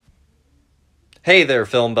Hey there,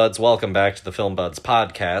 Film Buds. Welcome back to the Film Buds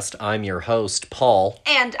podcast. I'm your host, Paul.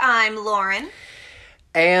 And I'm Lauren.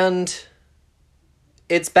 And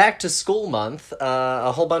it's back to school month.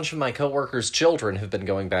 A whole bunch of my coworkers' children have been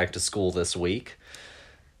going back to school this week.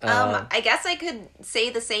 I guess I could say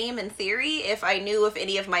the same in theory if I knew if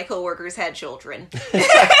any of my coworkers had children.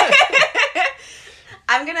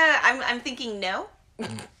 I'm thinking no.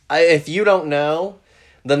 If you don't know,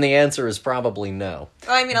 then the answer is probably no.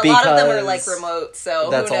 Well, I mean, a lot of them are like remote,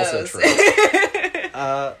 so that's who knows? Also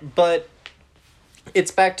true. But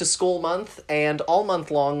it's back to school month, and all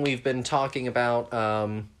month long we've been talking about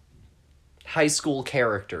high school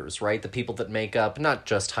characters, right? The people that make up not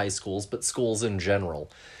just high schools, but schools in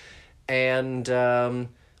general. And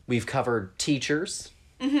we've covered teachers.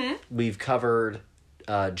 Mm-hmm. We've covered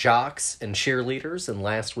jocks and cheerleaders in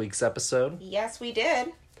last week's episode. Yes, we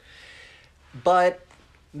did. But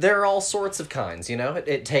there are all sorts of kinds, you know?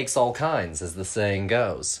 It takes all kinds, as the saying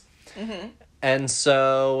goes. Mm-hmm. And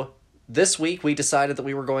so this week we decided that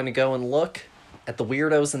we were going to go and look at the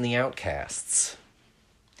weirdos and the outcasts.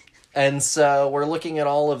 And so we're looking at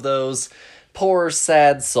all of those poor,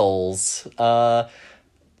 sad souls.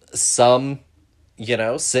 Some,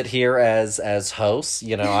 sit here as hosts.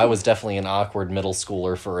 I was definitely an awkward middle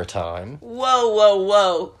schooler for a time.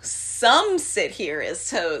 Whoa. Some sit here as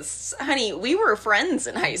hosts. Honey, we were friends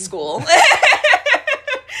in high school.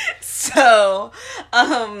 So,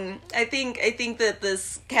 I think that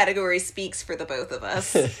this category speaks for the both of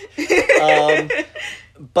us.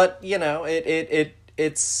 But,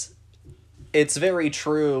 it's very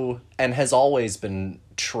true and has always been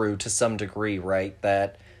true to some degree, right?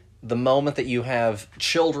 That the moment that you have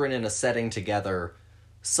children in a setting together,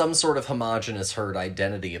 some sort of homogenous herd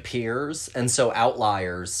identity appears, and so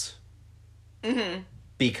outliers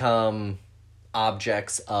become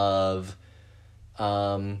objects of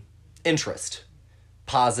interest,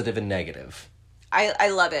 positive and negative. I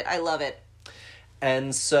love it.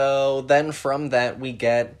 And so then from that we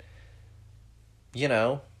get,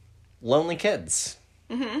 lonely kids.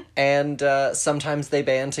 Mm-hmm. And sometimes they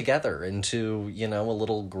band together into, a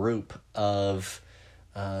little group of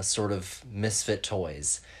sort of misfit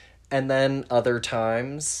toys. And then other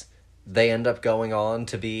times they end up going on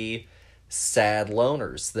to be sad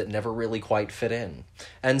loners that never really quite fit in.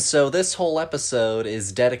 And so this whole episode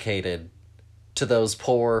is dedicated to those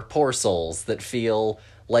poor souls that feel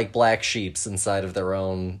like black sheeps inside of their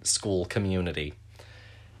own school community.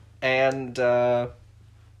 And,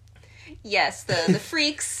 yes, the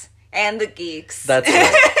freaks and the geeks. That's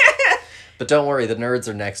right. But don't worry, the nerds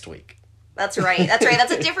are next week. That's right.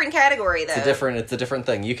 That's a different category, though. It's a different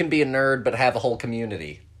thing. You can be a nerd, but have a whole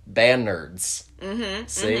community. Band nerds. Mm-hmm.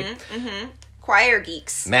 See? Mm-hmm. Choir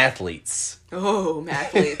geeks. Mathletes. Oh,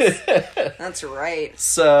 mathletes. That's right.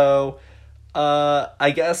 So,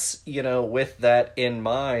 I guess, with that in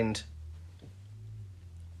mind,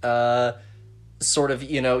 sort of,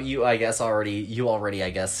 you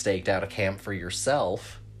already staked out a camp for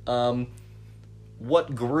yourself.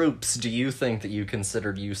 What groups do you think that you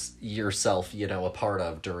considered yourself, a part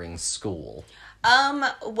of during school?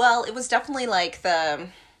 Well, it was definitely like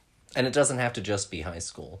And it doesn't have to just be high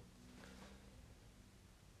school.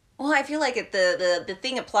 Well, I feel like the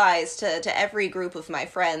thing applies to every group of my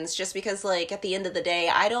friends, just because, like, at the end of the day,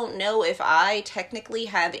 I don't know if I technically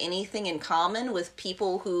have anything in common with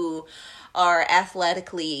people who are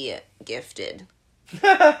athletically gifted.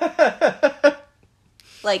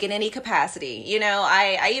 Like, in any capacity.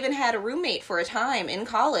 I even had a roommate for a time in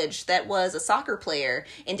college that was a soccer player.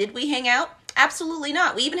 And did we hang out? Absolutely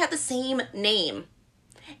not. We even had the same name.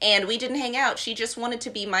 And we didn't hang out. She just wanted to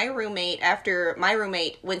be my roommate after my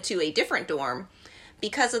roommate went to a different dorm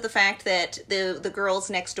because of the fact that the girls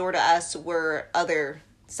next door to us were other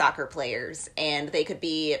soccer players. And they could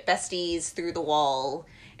be besties through the wall.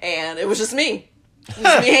 And it was just me. It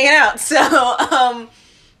was me hanging out. So,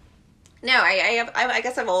 no, I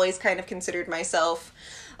guess I've always kind of considered myself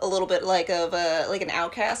a little bit like an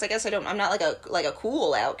outcast. I guess I'm not like a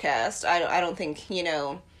cool outcast. I don't think,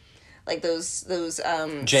 like those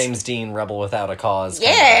James Dean, Rebel Without a Cause.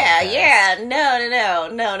 Yeah. No,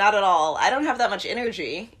 not at all. I don't have that much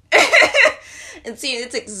energy. And see,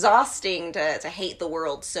 it's exhausting to hate the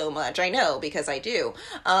world so much. I know, because I do.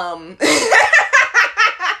 I'm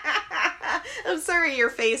sorry, your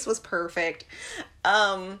face was perfect.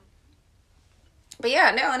 But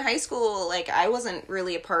yeah, no, in high school, like, I wasn't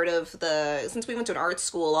really a part of since we went to an art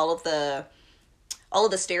school, all of the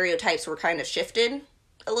stereotypes were kind of shifted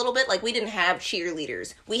a little bit. Like, we didn't have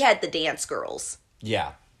cheerleaders. We had the dance girls.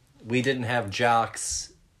 Yeah. We didn't have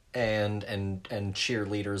jocks and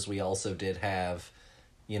cheerleaders. We also did have,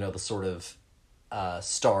 the sort of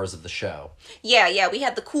stars of the show. Yeah, we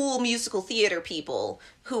had the cool musical theater people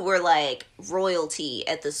who were like royalty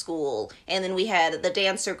at the school, and then we had the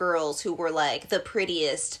dancer girls who were like the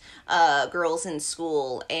prettiest girls in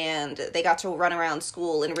school, and they got to run around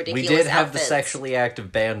school in ridiculous We did have outfits. the sexually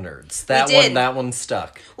active band nerds. That one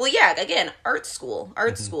stuck. Well, yeah, again, art school.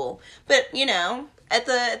 But, you know, at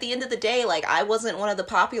the end of the day, like, I wasn't one of the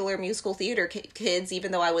popular musical theater kids,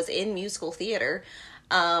 even though I was in musical theater.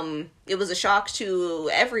 It was a shock to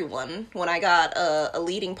everyone when I got a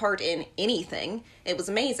leading part in anything. It was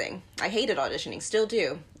amazing. I hated auditioning, still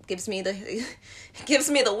do. It gives me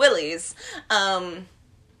the willies. I'm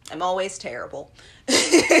always terrible. But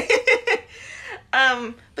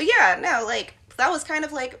yeah, no, like, that was kind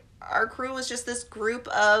of like, our crew was just this group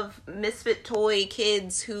of misfit toy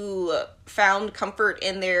kids who found comfort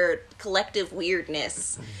in their collective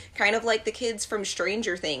weirdness. Kind of like the kids from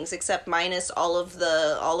Stranger Things, except minus all of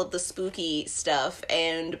the spooky stuff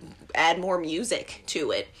and add more music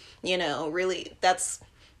to it. You know, really, that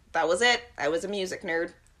was it. I was a music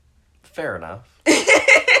nerd. Fair enough.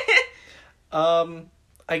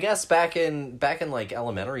 I guess back in like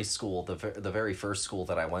elementary school, the very first school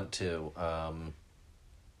that I went to,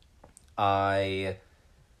 I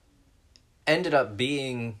ended up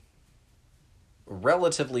being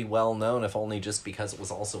relatively well known, if only just because it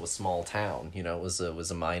was also a small town. You know, it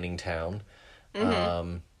was a mining town.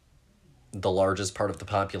 Mm-hmm. The largest part of the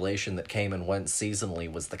population that came and went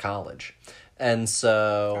seasonally was the college, and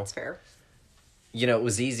so that's fair. You know, it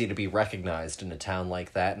was easy to be recognized in a town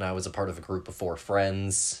like that, and I was a part of a group of 4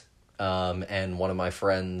 friends, and one of my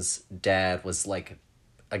friends' dad was like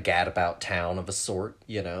a gadabout town of a sort,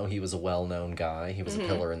 you know. He was a well-known guy. He was a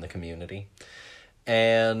pillar in the community.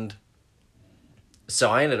 And so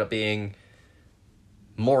I ended up being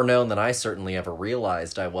more known than I certainly ever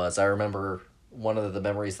realized I was. I remember one of the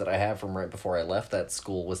memories that I have from right before I left that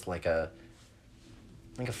school was like a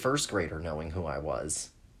first grader knowing who I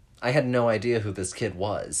was. I had no idea who this kid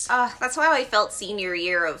was. That's how I felt senior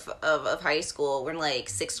year of high school, when like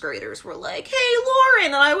 6th graders were like, "Hey,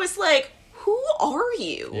 Lauren," and I was like, "Who are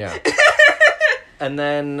you?" Yeah. And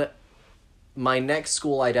then my next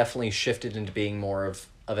school, I definitely shifted into being more of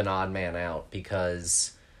an odd man out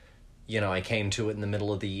because, you know, I came to it in the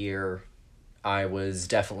middle of the year. I was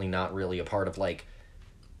definitely not really a part of, like,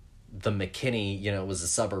 the McKinney, you know, it was a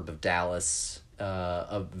suburb of Dallas,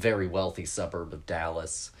 a very wealthy suburb of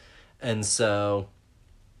Dallas. And so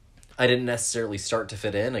I didn't necessarily start to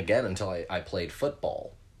fit in again until I played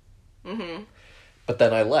football. Mm-hmm. But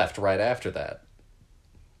then I left right after that.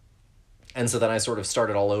 And so then I sort of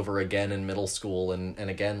started all over again in middle school, and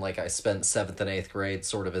again, like, I spent 7th and 8th grade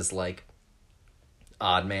sort of as, like,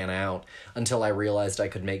 odd man out, until I realized I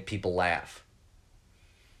could make people laugh.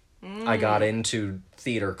 I got into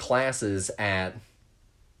theater classes at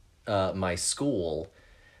my school,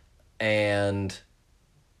 and,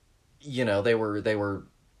 you know, they were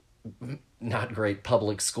not great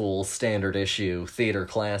public school standard issue theater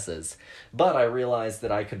classes, but I realized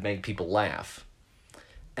that I could make people laugh.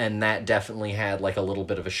 And that definitely had like a little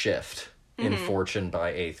bit of a shift in fortune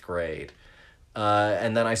by 8th grade.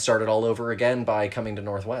 And then I started all over again by coming to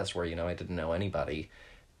Northwest, where, you know, I didn't know anybody.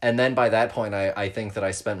 And then by that point, I think that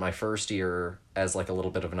I spent my first year as like a little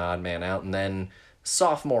bit of an odd man out. And then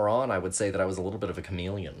sophomore on, I would say that I was a little bit of a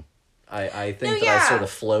chameleon. I think I sort of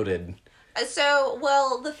floated. So,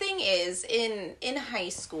 well, the thing is, in high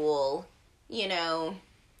school, you know,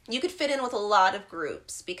 you could fit in with a lot of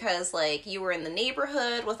groups because, like, you were in the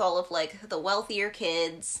neighborhood with all of, like, the wealthier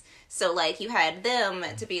kids. So, like, you had them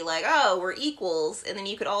to be like, oh, we're equals. And then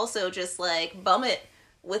you could also just, like, bum it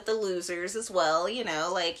with the losers as well, you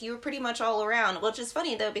know. Like, you were pretty much all around. Which is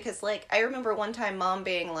funny, though, because, like, I remember one time Mom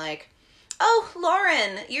being like, "Oh,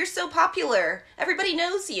 Lauren, you're so popular. Everybody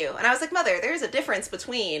knows you." And I was like, "Mother, there's a difference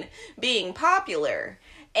between being popular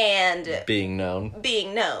and being known.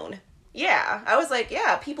 Being known." Yeah. I was like,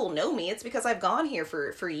 yeah, people know me. It's because I've gone here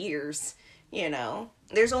for years, you know.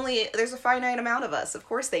 There's a finite amount of us. Of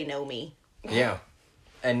course they know me. Yeah.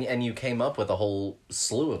 And you came up with a whole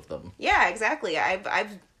slew of them. Yeah, exactly.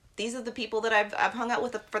 These are the people that I've hung out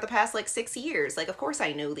with for the past, like, 6 years. Like, of course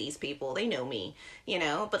I know these people. They know me, you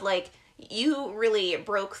know. But, like, you really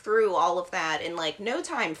broke through all of that in, like, no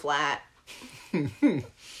time flat.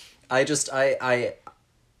 I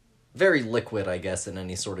very liquid, I guess, in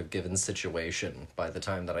any sort of given situation by the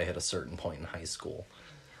time that I hit a certain point in high school.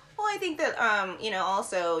 Well, I think that, you know,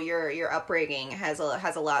 also your upbringing has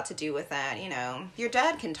a lot to do with that, you know. Your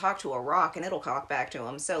dad can talk to a rock and it'll talk back to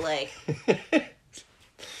him, so, like...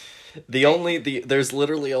 There's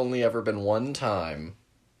literally only ever been one time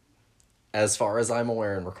as far as I'm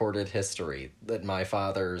aware in recorded history, that my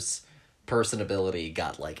father's personability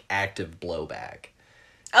got, like, active blowback.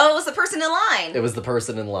 Oh, it was the person in line. It was the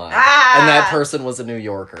person in line. Ah! And that person was a New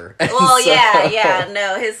Yorker. Well, yeah.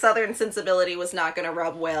 No, his southern sensibility was not going to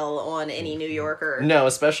rub well on any New Yorker. No,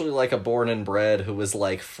 especially like a born and bred who was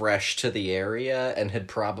like fresh to the area and had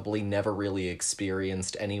probably never really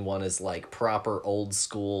experienced anyone as like proper old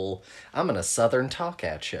school, I'm gonna southern talk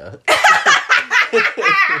at you.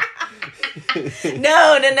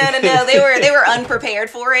 No. They were unprepared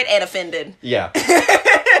for it and offended. Yeah.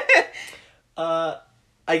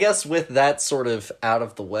 I guess with that sort of out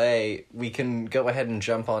of the way, we can go ahead and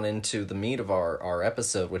jump on into the meat of our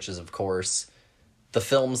episode, which is, of course, the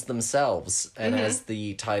films themselves. And as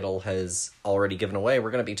the title has already given away,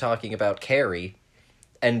 we're going to be talking about Carrie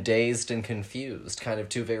and Dazed and Confused, kind of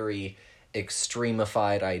two very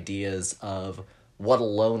extremified ideas of what a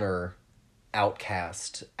loner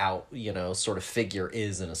outcast sort of figure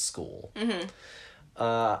is in a school.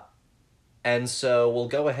 And so we'll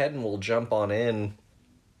go ahead and we'll jump on in,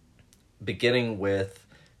 beginning with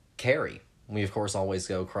Carrie. We, of course, always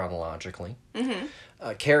go chronologically.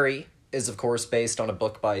 Carrie is, of course, based on a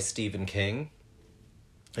book by Stephen King.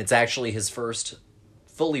 It's actually his first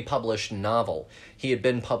fully published novel. He had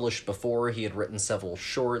been published before. He had written several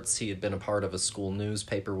shorts. He had been a part of a school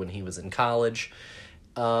newspaper when he was in college.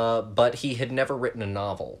 But he had never written a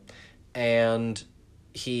novel. And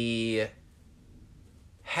he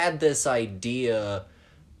had this idea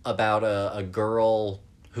about a girl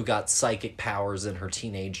who got psychic powers in her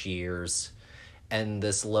teenage years, and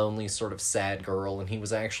this lonely sort of sad girl, and he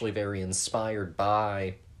was actually very inspired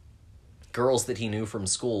by girls that he knew from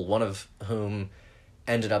school, one of whom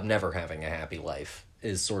ended up never having a happy life,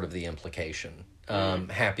 is sort of the implication.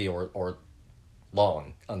 Happy or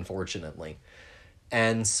long, unfortunately.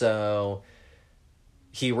 And so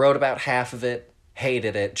he wrote about half of it,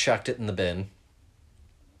 hated it, chucked it in the bin.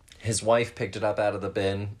 His wife picked it up out of the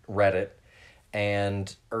bin, read it,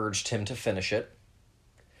 and urged him to finish it.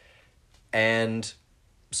 And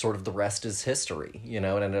sort of the rest is history. It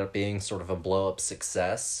ended up being sort of a blow-up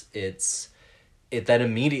success. It then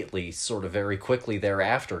immediately, sort of very quickly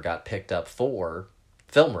thereafter, got picked up for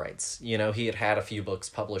film rights. He had had a few books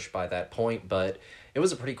published by that point, but it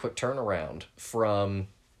was a pretty quick turnaround from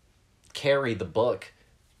Carrie the book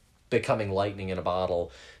becoming lightning in a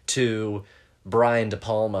bottle to Brian De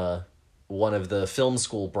Palma, one of the film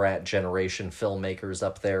school brat generation filmmakers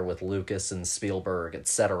up there with Lucas and Spielberg,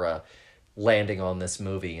 etc., landing on this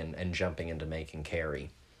movie and jumping into making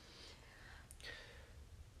Carrie.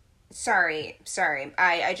 Sorry.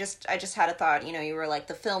 I just had a thought. You were like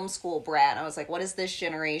the film school brat. I was like, what is this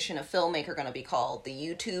generation of filmmaker going to be called? The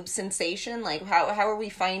YouTube sensation? Like, how are we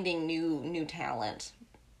finding new talent?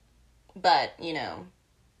 But,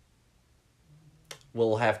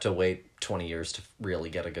 We'll have to wait 20 years to really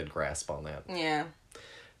get a good grasp on that. Yeah.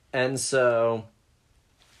 And so,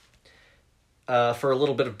 for a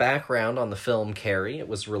little bit of background on the film Carrie, it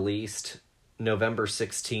was released November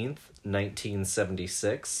 16th,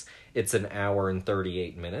 1976. It's an hour and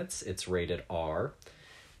 38 minutes. It's rated R.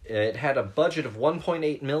 It had a budget of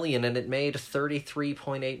 $1.8 million, and it made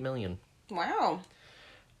 $33.8 million. Wow.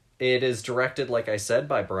 It is directed, like I said,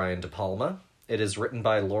 by Brian De Palma. It is written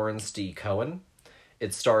by Lawrence D. Cohen.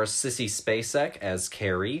 It stars Sissy Spacek as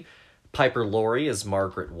Carrie, Piper Laurie as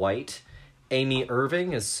Margaret White, Amy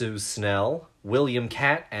Irving as Sue Snell, William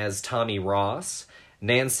Catt as Tommy Ross,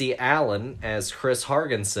 Nancy Allen as Chris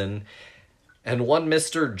Hargensen, and one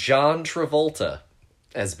Mr. John Travolta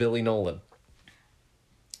as Billy Nolan.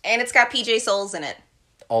 And it's got PJ Souls in it.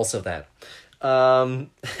 Also that.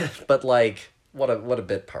 But what a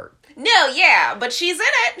bit part. No, yeah, but she's in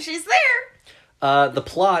it. She's there. The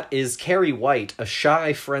plot is Carrie White, a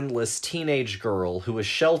shy, friendless teenage girl who is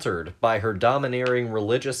sheltered by her domineering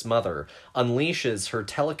religious mother, unleashes her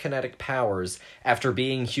telekinetic powers after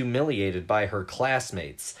being humiliated by her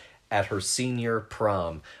classmates at her senior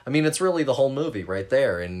prom. I mean, it's really the whole movie right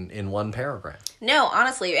there in one paragraph. No,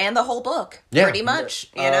 honestly, and the whole book. Yeah. Pretty much.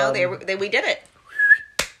 We did it.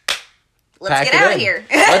 Let's get out of here.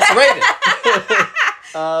 Let's rate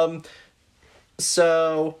it.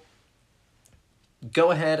 So,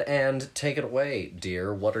 go ahead and take it away,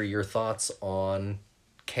 dear. What are your thoughts on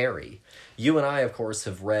Carrie? You and I, of course,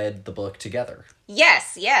 have read the book together.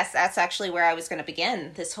 Yes. That's actually where I was going to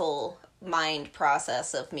begin this whole mind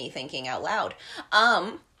process of me thinking out loud.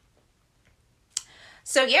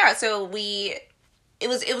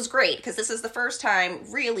 It was great because this is the first time,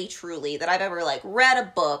 really, truly, that I've ever read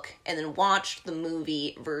a book and then watched the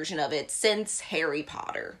movie version of it since Harry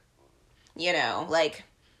Potter.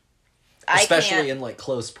 Especially in, like,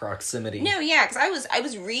 close proximity. No, yeah, because I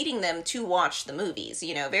was reading them to watch the movies,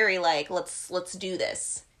 you know, very, like, let's do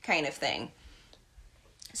this kind of thing.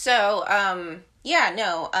 So, yeah,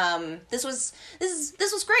 no, this was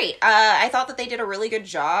great. I thought that they did a really good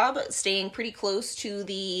job staying pretty close to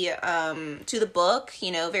the book,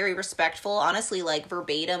 you know, very respectful. Honestly, like,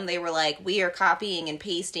 verbatim, they were like, we are copying and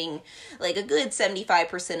pasting, like, a good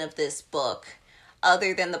 75% of this book,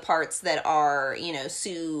 other than the parts that are, you know,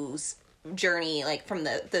 Sue's journey, like, from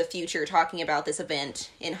the future, talking about this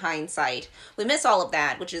event in hindsight. We miss all of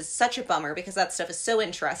that, which is such a bummer, because that stuff is so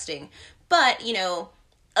interesting. But, you know,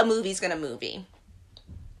 a movie's gonna movie.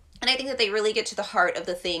 And I think that they really get to the heart of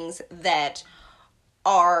the things that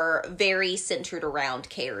are very centered around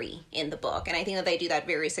Carrie in the book. And I think that they do that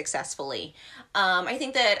very successfully. I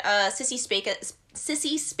think that Sissy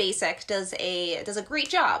Spacek does a great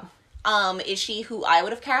job. Is she who I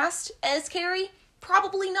would have cast as Carrie?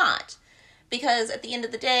 Probably not. Because at the end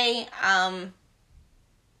of the day,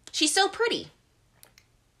 she's so pretty.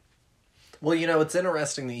 Well, you know, it's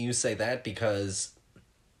interesting that you say that, because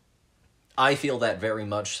I feel that very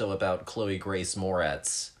much so about Chloe Grace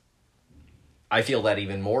Moretz. I feel that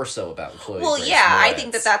even more so about Chloe Grace Moretz. Well, yeah, I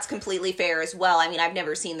think that that's completely fair as well. I mean, I've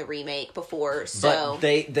never seen the remake before, so...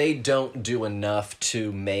 But they don't do enough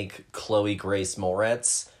to make Chloe Grace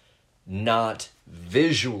Moretz not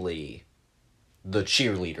visually the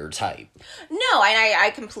cheerleader type. No, and I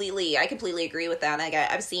completely agree with that.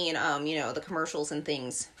 I've seen, you know, the commercials and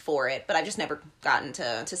things for it, but I've just never gotten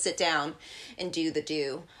to sit down and do the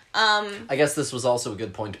do. I guess this was also a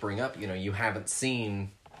good point to bring up. You know, you haven't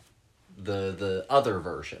seen the other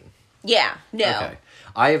version. Yeah, no. Okay.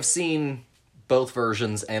 I have seen both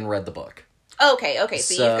versions and read the book. Okay,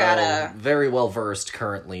 so you've got a... very well versed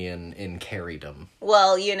currently in Carriedom.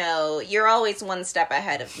 Well, you know, you're always one step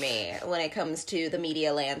ahead of me when it comes to the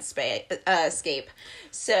media landscape.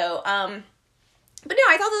 So, but no,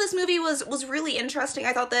 I thought that this movie was really interesting.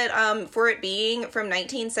 I thought that for it being from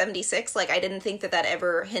 1976, like, I didn't think that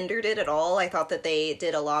ever hindered it at all. I thought that they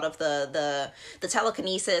did a lot of the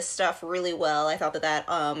telekinesis stuff really well. I thought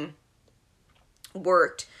that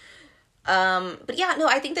worked. But yeah, no,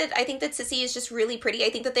 I think that Sissy is just really pretty.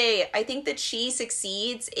 I think that she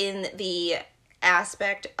succeeds in the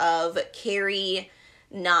aspect of Carrie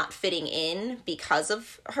not fitting in because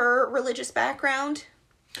of her religious background.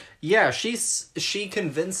 Yeah, she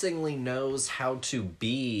convincingly knows how to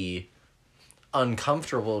be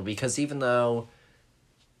uncomfortable, because even though,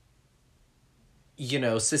 you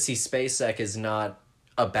know, Sissy Spacek is not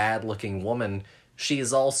a bad-looking woman, she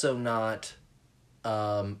is also not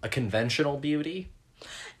a conventional beauty.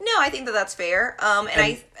 No, I think that that's fair. And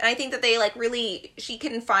I think that they, like, really, she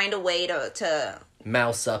can find a way to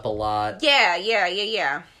mouse up a lot.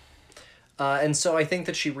 Yeah. And so I think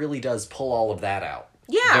that she really does pull all of that out.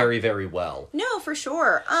 Yeah. Very, very well. No, for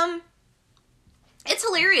sure. It's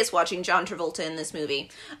hilarious watching John Travolta in this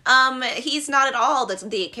movie. He's not at all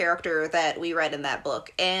the character that we read in that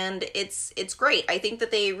book, and it's great. I think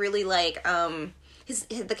that they really, like,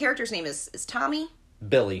 the character's name is Tommy?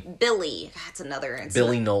 Billy. That's another...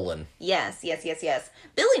 Billy Nolan. Yes.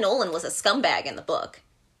 Billy Nolan was a scumbag in the book.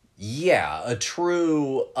 Yeah, a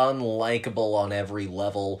true unlikable on every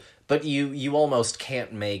level, but you almost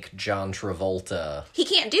can't make John Travolta... He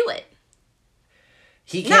can't do it.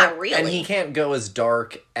 He can't, not really. And he can't go as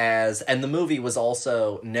dark as... And the movie was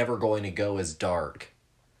also never going to go as dark.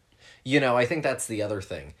 You know, I think that's the other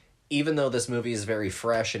thing. Even though this movie is very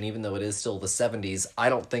fresh, and even though it is still the 70s, I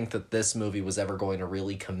don't think that this movie was ever going to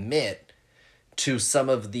really commit to some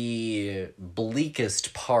of the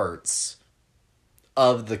bleakest parts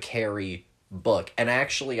of the Carrie book. And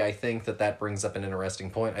actually, I think that brings up an interesting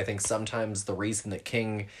point. I think sometimes the reason that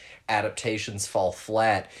King adaptations fall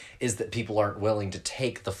flat is that people aren't willing to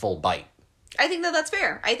take the full bite. I think that that's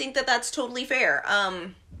fair. I think that that's totally fair.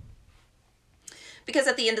 Because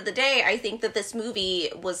at the end of the day, I think that this movie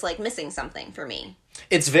was, like, missing something for me.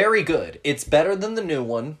 It's very good. It's better than the new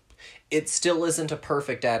one. It still isn't a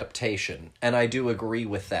perfect adaptation, and I do agree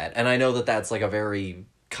with that. And I know that that's, like, a very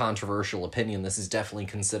controversial opinion. This is definitely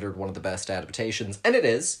considered one of the best adaptations, and it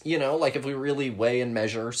is. You know, like, if we really weigh and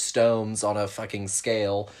measure stones on a fucking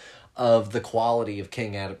scale of the quality of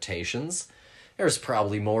King adaptations, there's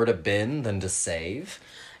probably more to bin than to save.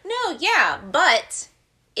 No, yeah, but...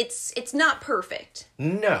 It's not perfect.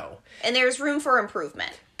 No. And there's room for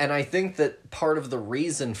improvement. And I think that part of the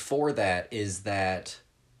reason for that is that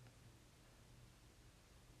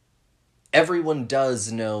everyone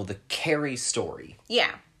does know the Carrie story.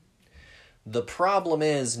 Yeah. The problem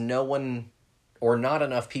is no one, or not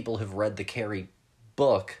enough people, have read the Carrie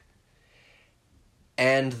book.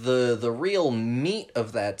 And the real meat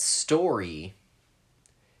of that story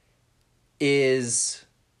is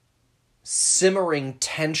simmering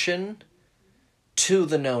tension to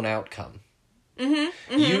the known outcome.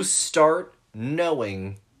 Mm-hmm, mm-hmm. You start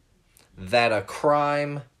knowing that a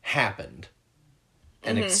crime happened.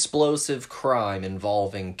 An explosive crime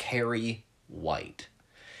involving Carrie White.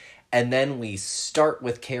 And then we start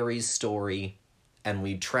with Carrie's story, and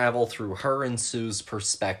we travel through her and Sue's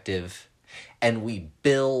perspective, and we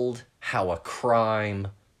build how a crime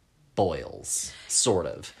boils, sort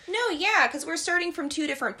of. No, yeah, because we're starting from two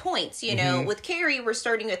different points, you know. With Carrie, we're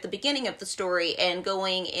starting at the beginning of the story and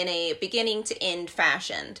going in a beginning-to-end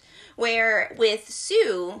fashion. Where with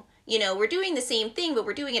Sue, you know, we're doing the same thing, but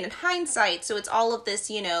we're doing it in hindsight, so it's all of this,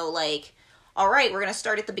 you know, like, all right, we're going to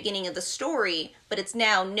start at the beginning of the story, but it's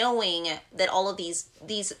now knowing that all of these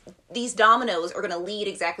dominoes are going to lead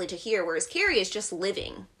exactly to here, whereas Carrie is just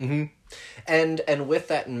living. Mm-hmm. And with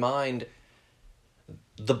that in mind,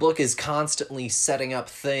 the book is constantly setting up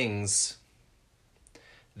things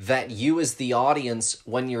that you as the audience,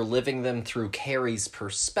 when you're living them through Carrie's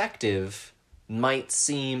perspective, might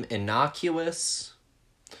seem innocuous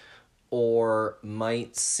or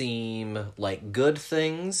might seem like good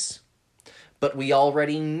things, but we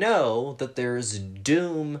already know that there's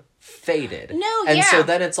doom fated. No, and yeah. so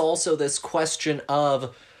then it's also this question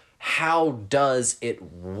of how does it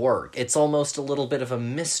work? It's almost a little bit of a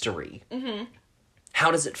mystery. Mm-hmm.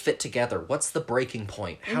 How does it fit together? What's the breaking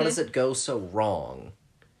point? How does it go so wrong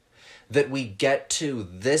that we get to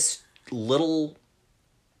this little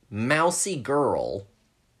mousy girl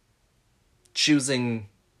choosing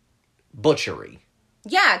butchery?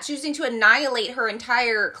 Yeah, choosing to annihilate her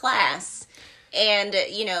entire class and,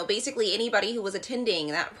 you know, basically anybody who was attending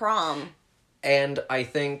that prom. And I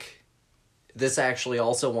think this actually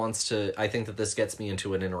also I think that this gets me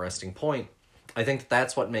into an interesting point. I think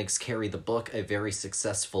that's what makes Carrie the book a very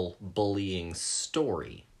successful bullying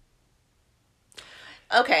story.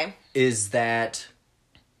 Okay. Is that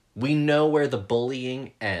we know where the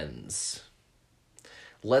bullying ends.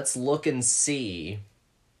 Let's look and see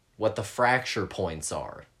what the fracture points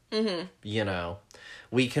are. Mm-hmm. You know,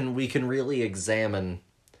 we can really examine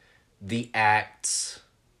the acts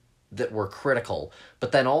that were critical.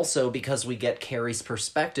 But then also, because we get Carrie's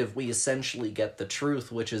perspective, we essentially get the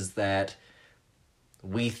truth, which is that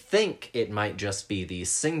we think it might just be these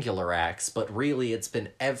singular acts, but really it's been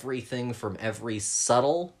everything from every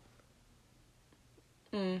subtle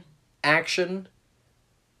action,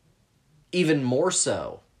 even more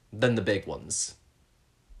so than the big ones.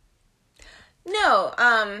 No,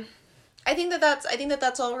 I think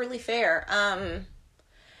that's all really fair.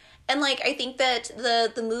 And like I think that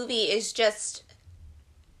the movie is just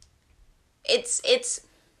it's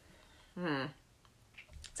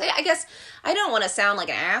So I guess I don't want to sound like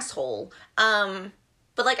an asshole,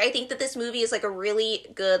 but like I think that this movie is like a really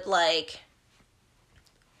good, like,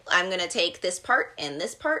 I'm gonna take this part and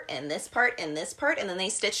this part and this part and this part, and then they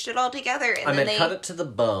stitched it all together. And I'm then gonna cut it to the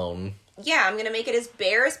bone. Yeah, I'm gonna make it as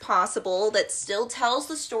bare as possible that still tells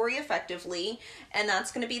the story effectively, and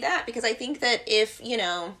that's gonna be that. Because I think that if, you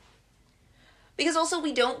know, because also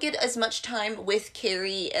we don't get as much time with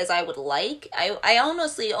Carrie as I would like. I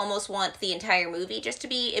honestly almost want the entire movie just to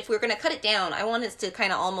be, if we're going to cut it down, I want it to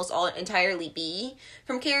kind of almost all entirely be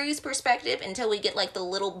from Carrie's perspective until we get like the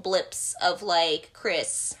little blips of like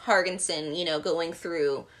Chris Hargensen, you know, going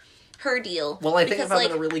through her deal. Well, I think if I'm going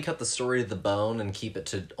to really cut the story to the bone and keep it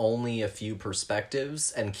to only a few perspectives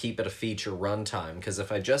and keep it a feature runtime, because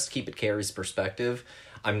if I just keep it Carrie's perspective,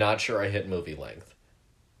 I'm not sure I hit movie length.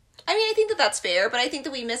 I mean, I think that that's fair, but I think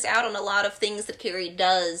that we miss out on a lot of things that Carrie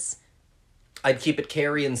does. I'd keep it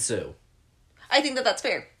Carrie and Sue. I think that that's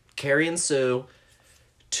fair. Carrie and Sue,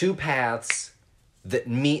 two paths that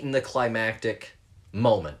meet in the climactic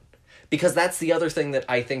moment. Because that's the other thing that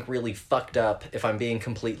I think really fucked up, if I'm being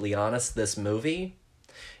completely honest, this movie,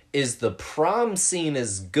 is the prom scene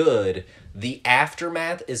is good, the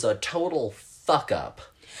aftermath is a total fuck up.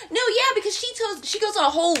 No, yeah, because she goes on a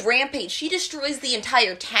whole rampage. She destroys the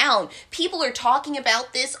entire town. People are talking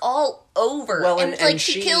about this all over. Well, and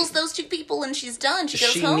she kills those two people and she's done. She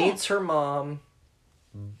goes home. She meets her mom.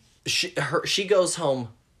 She goes home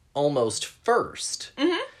almost first.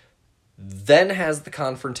 Mm-hmm. Then has the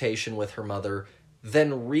confrontation with her mother.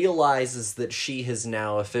 Then realizes that she has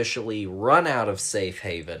now officially run out of safe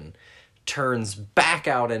haven. Turns back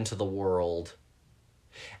out into the world.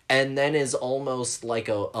 And then is almost like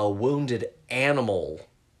a wounded animal.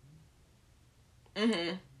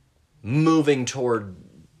 Mm-hmm. Moving toward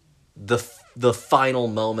the final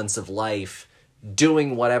moments of life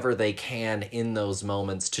doing whatever they can in those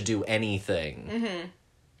moments to do anything. Mm-hmm.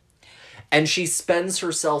 And she spends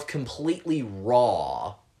herself completely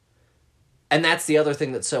raw. And that's the other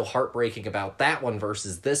thing that's so heartbreaking about that one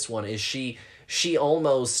versus this one, is she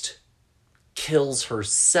almost kills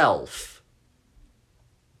herself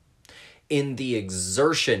in the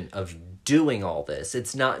exertion of doing all this.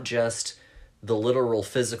 It's not just the literal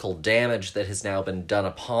physical damage that has now been done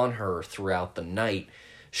upon her throughout the night.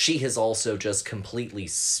 She has also just completely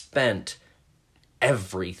spent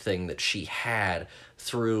everything that she had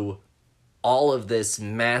through all of this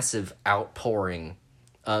massive outpouring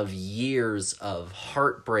of years of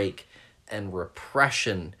heartbreak and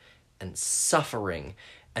repression and suffering,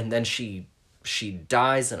 and then she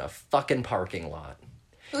dies in a fucking parking lot.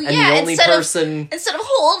 Well, and yeah, the only instead of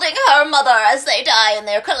holding her mother as they die in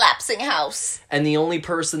their collapsing house. And the only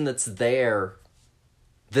person that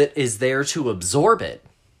is there to absorb it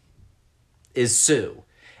is Sue.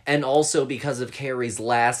 And also because of Carrie's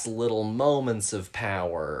last little moments of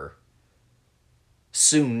power,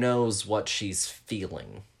 Sue knows what she's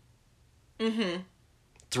feeling. Mm-hmm.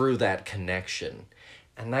 Through that connection.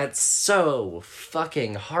 And that's so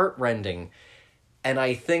fucking heartrending. And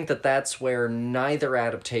I think that that's where neither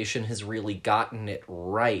adaptation has really gotten it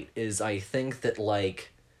right, is I think that,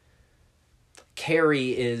 like,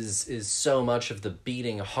 Carrie is so much of the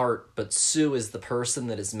beating heart, but Sue is the person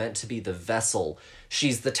that is meant to be the vessel.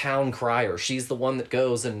 She's the town crier. She's the one that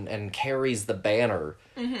goes and carries the banner.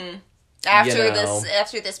 Mm-hmm. After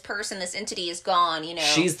this person, this entity is gone, you know.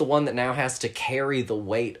 She's the one that now has to carry the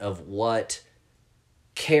weight of what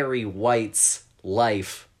Carrie White's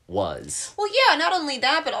life was. Well, yeah, not only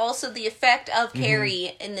that, but also the effect of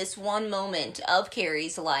Carrie in this one moment of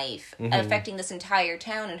Carrie's life, affecting this entire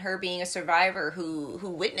town, and her being a survivor who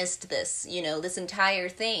witnessed this, you know, this entire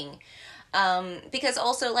thing. Because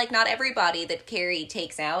also, like, not everybody that Carrie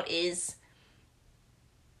takes out is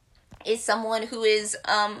someone who is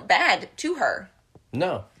bad to her.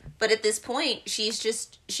 No. But at this point,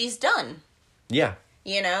 she's done. Yeah.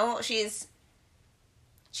 You know, she's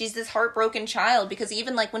this heartbroken child, because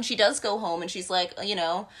even, like, when she does go home and she's like, you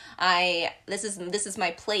know, this is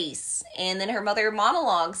my place, and then her mother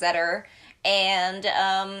monologues at her, and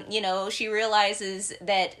you know, she realizes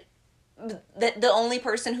that the only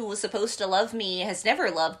person who was supposed to love me has never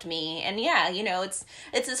loved me. And yeah, you know, it's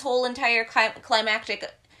this whole entire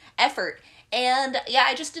climactic effort. And yeah,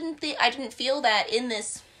 I didn't feel that in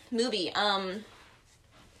this movie.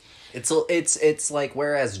 It's like,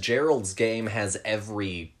 whereas Gerald's game has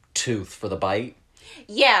every tooth for the bite.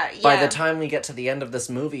 Yeah. By the time we get to the end of this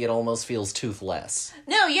movie, it almost feels toothless.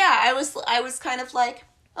 No, yeah, I was kind of like,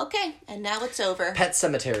 okay, and now it's over. Pet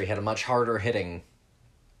Sematary had a much harder hitting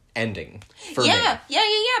ending for me. Yeah,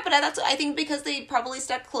 but I think because they probably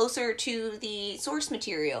stuck closer to the source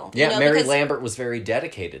material. Yeah, you know, Mary Lambert was very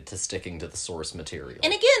dedicated to sticking to the source material.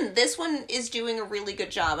 And again, this one is doing a really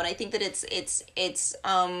good job, and I think that it's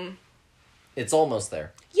almost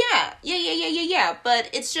there. Yeah, but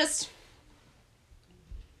it's just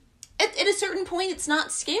at a certain point it's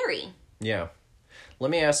not scary. Yeah.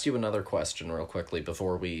 Let me ask you another question real quickly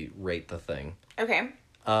before we rate the thing. Okay.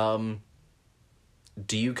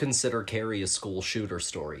 Do you consider Carrie a school shooter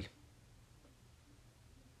story?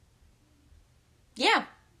 Yeah.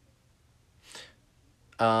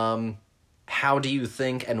 How do you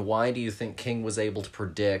think, and why do you think King was able to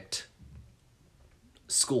predict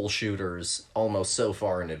school shooters almost so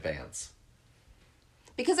far in advance?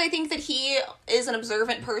 Because I think that he is an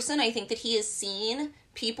observant person. I think that he has seen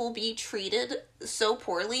people be treated so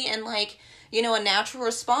poorly, and, like, you know, a natural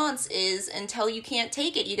response is, until you can't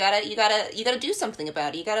take it, you gotta do something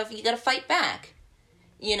about it. You gotta fight back.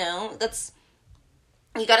 You know,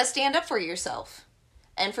 you gotta stand up for yourself.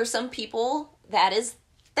 And for some people, that is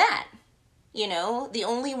that. You know, the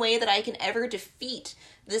only way that I can ever defeat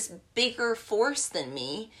this bigger force than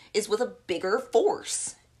me is with a bigger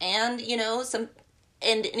force. And, you know,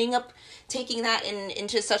 ending up taking that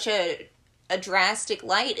into such a drastic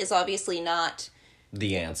light is obviously not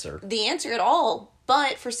the answer at all.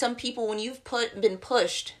 But for some people, when you've been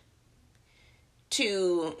pushed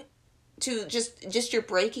to just your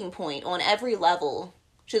breaking point on every level,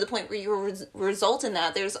 to the point where you result in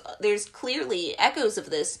that, there's clearly echoes of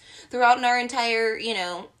this throughout in our entire, you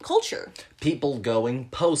know, culture. People going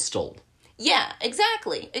postal. Yeah,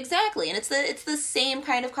 exactly. And it's the same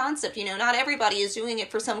kind of concept, you know. Not everybody is doing it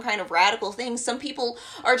for some kind of radical thing. Some people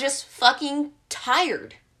are just fucking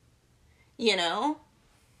tired, you know.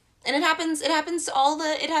 And it happens all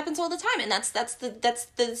the time, and that's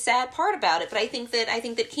the sad part about it. But I think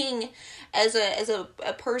that King, as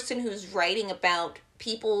a person who's writing about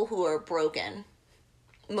people who are broken,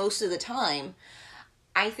 most of the time,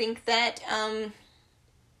 I think that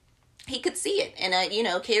he could see it. And, you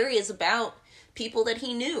know, Carrie is about people that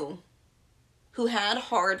he knew who had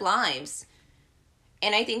hard lives.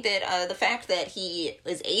 And I think that the fact that he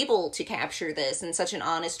is able to capture this in such an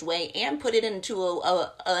honest way and put it into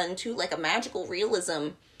into like a magical realism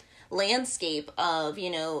landscape of, you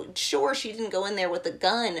know, sure, she didn't go in there with a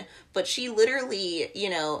gun, but she literally, you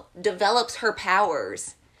know, develops her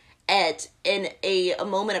powers in a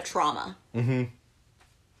moment of trauma. Mm-hmm.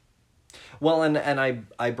 Well, and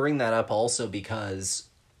I bring that up also because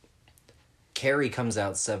Carrie comes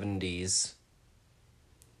out 70s.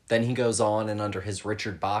 Then he goes on and under his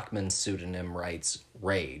Richard Bachman pseudonym writes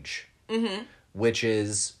Rage, which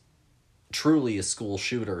is truly a school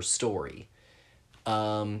shooter story.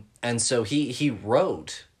 And so he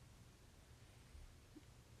wrote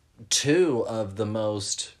two of the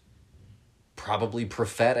most probably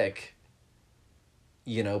prophetic,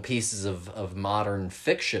 you know, pieces of modern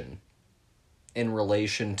fiction in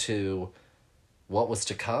relation to what was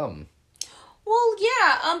to come. Well,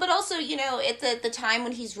 yeah, but also, you know, at the time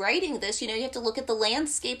when he's writing this, you know, you have to look at the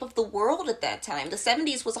landscape of the world at that time. The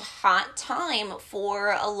 70s was a hot time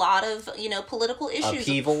for a lot of, you know, political issues.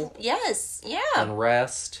 Upheaval. Yes, yeah.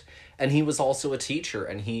 Unrest. And he was also a teacher,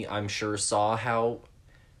 and he, I'm sure, saw how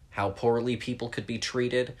poorly people could be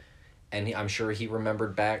treated, and I'm sure he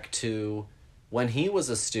remembered back to when he was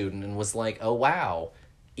a student and was like, oh, wow,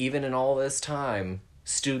 even in all this time,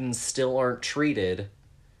 students still aren't treated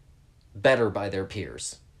better by their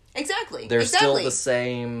peers. Exactly. They're still the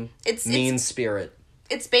same mean spirit.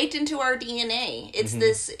 It's baked into our DNA. It's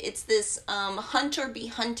this hunt or be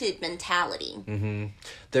hunted mentality. Mm-hmm.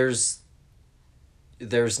 There's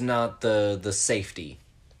not the safety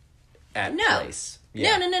at place.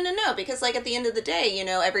 Yeah. No, because like at the end of the day, you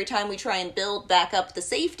know, every time we try and build back up the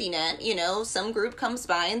safety net, you know, some group comes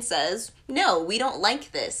by and says, no, we don't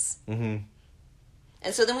like this. Mm-hmm.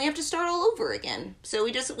 And so then we have to start all over again. So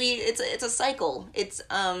it's a cycle. It's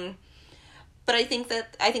but I think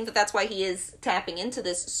that that's why he is tapping into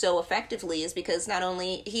this so effectively, is because not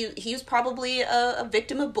only he was probably a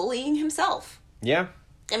victim of bullying himself. Yeah.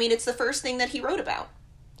 I mean, it's the first thing that he wrote about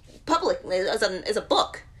publicly as a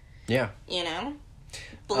book. Yeah. You know,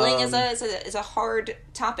 bullying is a hard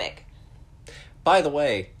topic. By the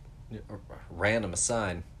way, random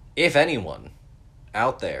aside, if anyone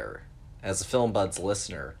out there, as a Film Buds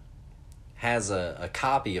listener, has a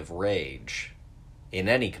copy of Rage in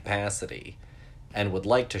any capacity and would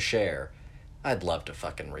like to share, I'd love to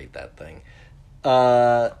fucking read that thing.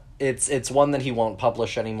 It's one that he won't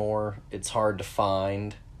publish anymore. It's hard to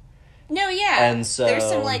find. No, yeah. And so there's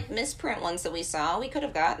some like misprint ones that we saw. We could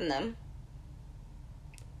have gotten them.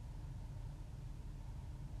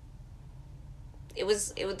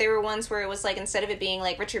 There were ones where it was like, instead of it being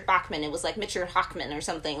like Richard Bachman, it was like Richard Hockman or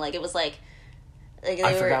something. Like it was like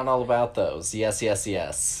I've forgotten all about those.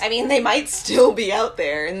 Yes. I mean, they might still be out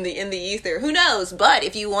there in the ether. Who knows? But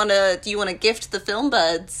if you wanna gift the Film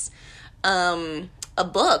Buds a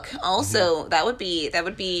book, also that would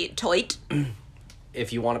be toit.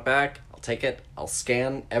 If you want it back, I'll take it. I'll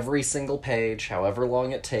scan every single page, however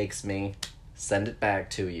long it takes me, send it back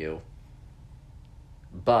to you.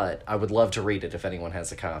 But I would love to read it if anyone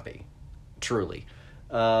has a copy. Truly.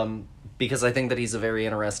 Because I think that he's a very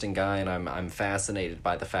interesting guy, and I'm fascinated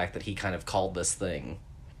by the fact that he kind of called this thing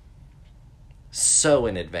so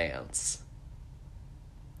in advance.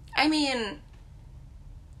 I mean,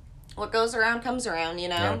 what goes around comes around, you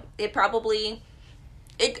know? Yeah. It probably...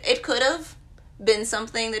 It could have been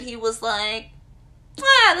something that he was like,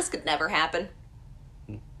 this could never happen.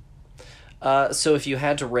 So if you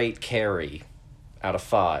had to rate Carrie out of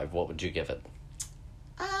 5, what would you give it?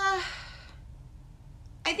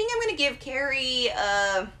 I think I'm going to give Carrie,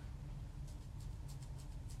 oh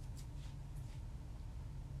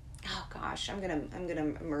gosh, I'm gonna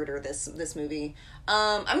murder this movie.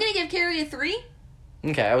 I'm gonna give Carrie a 3.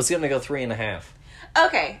 Okay, I was gonna go 3.5.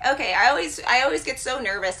 Okay. I always get so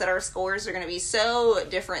nervous that our scores are gonna be so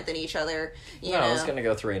different than each other. You know? I was gonna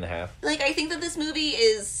go 3.5. Like, I think that this movie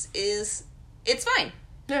is it's fine.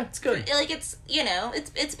 Yeah, it's good. Like, it's, you know,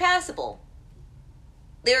 it's passable.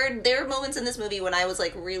 There are moments in this movie when I was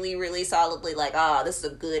like really, really solidly like, this is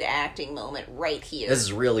a good acting moment right here. This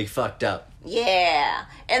is really fucked up. Yeah.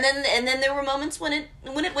 And then there were moments when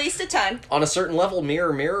it wasted time. On a certain level,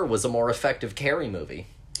 Mirror Mirror was a more effective Carrie movie.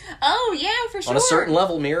 Oh, yeah, for sure. On a certain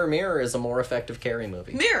level, Mirror Mirror is a more effective Carrie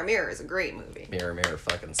movie. Mirror Mirror is a great movie. Mirror Mirror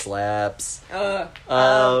fucking slaps. Well,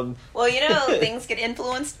 you know, things get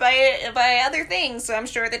influenced by other things, so I'm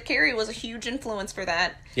sure that Carrie was a huge influence for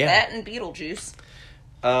that. Yeah. That and Beetlejuice.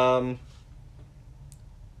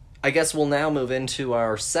 I guess we'll now move into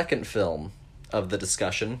our second film of the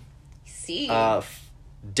discussion. See.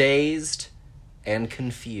 Dazed and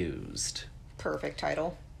Confused. Perfect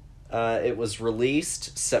title. It was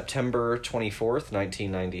released September 24th,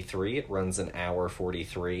 1993. It runs an hour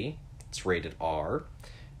 43. It's rated R.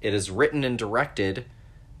 It is written and directed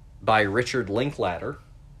by Richard Linklater.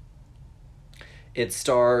 It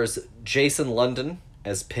stars Jason London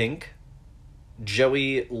as Pink,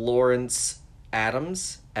 Joey Lawrence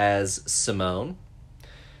Adams as Simone,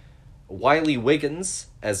 Wiley Wiggins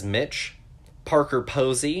as Mitch, Parker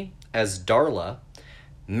Posey as Darla,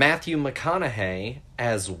 Matthew McConaughey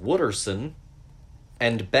as Wooderson,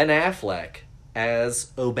 and Ben Affleck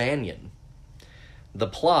as O'Banion. The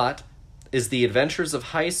plot is the adventures of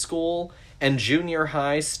high school and junior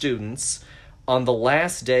high students on the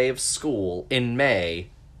last day of school in May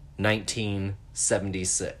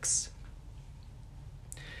 1976.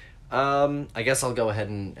 I guess I'll go ahead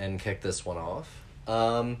and kick this one off.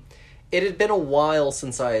 It had been a while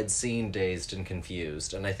since I had seen Dazed and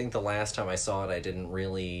Confused, and I think the last time I saw it I didn't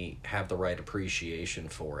really have the right appreciation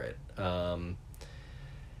for it.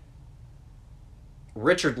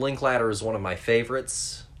 Richard Linklater is one of my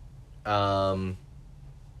favorites. I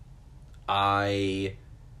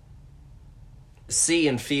see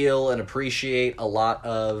and feel and appreciate a lot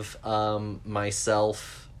of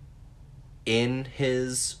myself in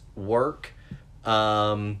his work.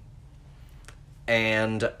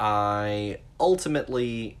 And I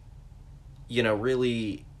ultimately,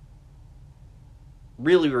 really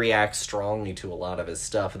react strongly to a lot of his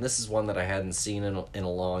stuff. And this is one that I hadn't seen in a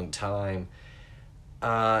long time.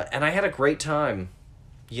 And I had a great time,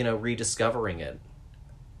 rediscovering it.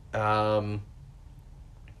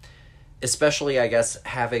 Especially, I guess,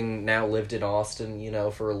 having now lived in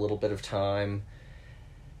Austin, for a little bit of time.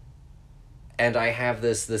 And I have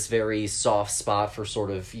this very soft spot for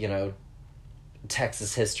sort of,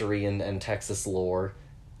 Texas history and Texas lore.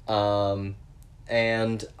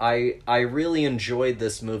 And I really enjoyed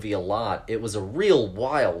this movie a lot. It was a real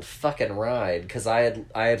wild fucking ride, because I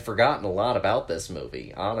had forgotten a lot about this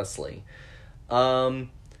movie, honestly. But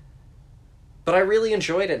I really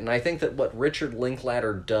enjoyed it, and I think that what Richard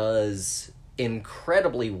Linklater does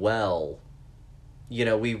incredibly well,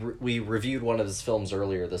 we reviewed one of his films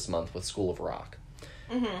earlier this month with School of Rock.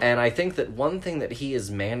 Mm-hmm. And I think that one thing that he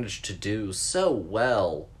has managed to do so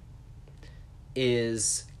well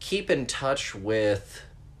is keep in touch with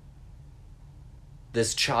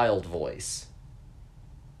this child voice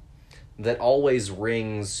that always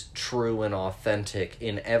rings true and authentic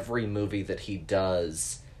in every movie that he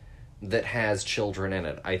does that has children in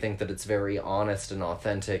it. I think that it's very honest and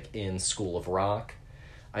authentic in School of Rock.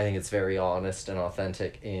 I think it's very honest and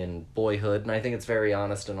authentic in Boyhood, and I think it's very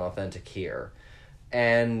honest and authentic here.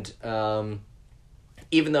 And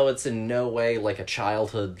even though it's in no way like a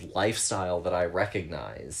childhood lifestyle that I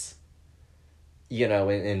recognize,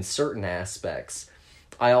 in certain aspects,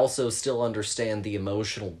 I also still understand the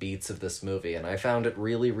emotional beats of this movie, and I found it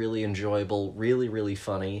really, really enjoyable, really, really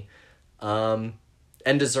funny, and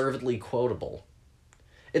deservedly quotable.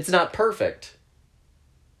 It's not perfect,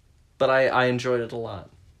 but I enjoyed it a lot.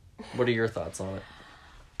 What are your thoughts on it?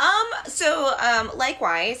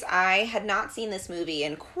 Likewise, I had not seen this movie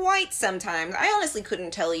in quite some time. I honestly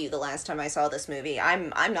couldn't tell you the last time I saw this movie.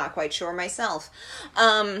 I'm not quite sure myself.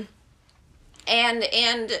 And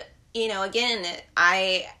again,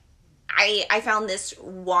 I found this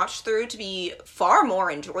watch through to be far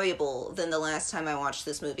more enjoyable than the last time I watched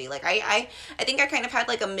this movie. Like, I think I kind of had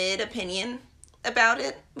like a mid opinion about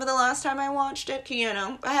it for the last time I watched it.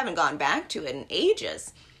 I haven't gone back to it in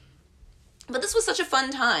ages. But this was such a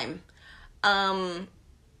fun time. And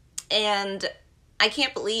I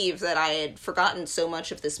can't believe that I had forgotten so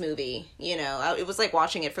much of this movie. It was like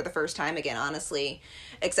watching it for the first time again, honestly,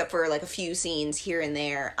 except for like a few scenes here and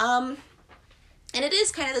there. And it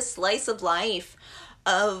is kind of the slice of life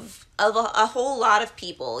of a whole lot of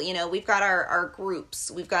people. We've got our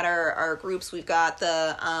groups. We've got our groups. We've got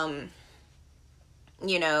the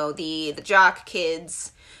jock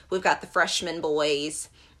kids. We've got the freshman boys.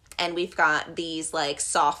 And we've got these, like,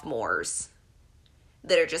 sophomores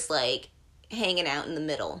that are just, like, hanging out in the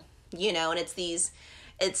middle, and it's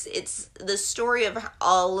the story of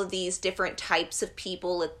all of these different types of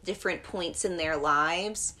people at different points in their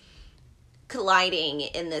lives colliding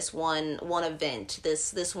in this one event,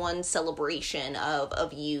 this one celebration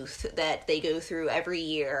of youth that they go through every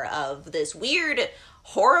year, of this weird,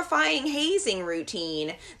 horrifying hazing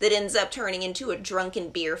routine that ends up turning into a drunken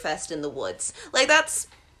beer fest in the woods. Like, that's...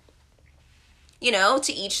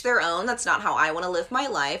 to each their own. That's not how I want to live my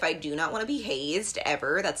life. I do not want to be hazed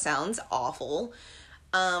ever. That sounds awful.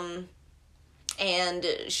 and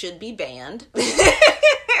should be banned.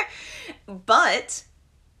 But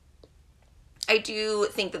I do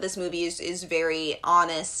think that this movie is very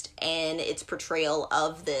honest in its portrayal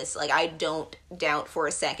of this. Like, I don't doubt for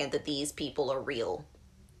a second that these people are real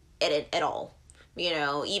at all. You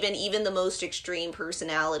know, even the most extreme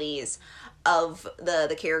personalities of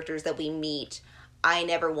the characters that we meet, I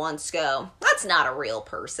never once go, that's not a real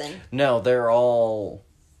person. No, they're all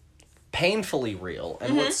painfully real.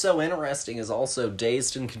 And what's so interesting is also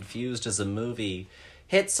Dazed and Confused as a movie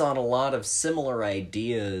hits on a lot of similar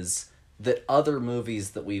ideas that other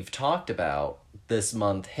movies that we've talked about this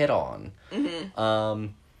month hit on.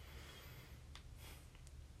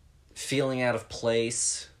 Feeling out of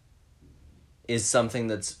place is something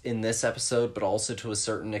that's in this episode, but also to a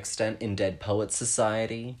certain extent in Dead Poets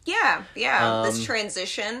Society. Yeah. This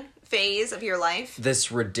transition phase of your life.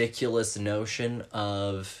 This ridiculous notion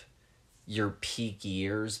of your peak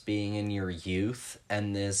years being in your youth,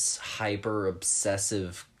 and this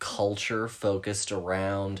hyper-obsessive culture focused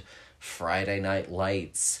around Friday Night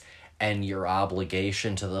Lights and your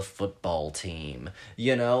obligation to the football team.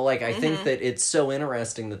 You know, like, I think that it's so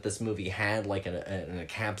interesting that this movie had, like, an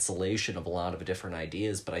encapsulation of a lot of different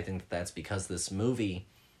ideas, but I think that's because this movie,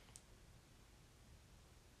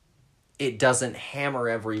 it doesn't hammer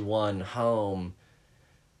everyone home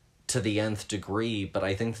to the nth degree, but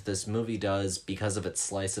I think that this movie does, because of its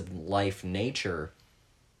slice of life nature,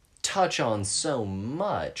 touch on so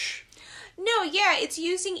much. No, yeah, it's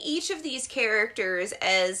using each of these characters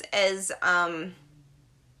as a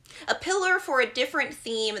pillar for a different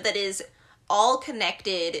theme that is all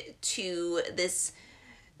connected to this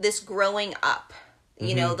growing up.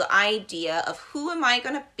 You know, the idea of who am I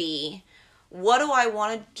going to be? What do I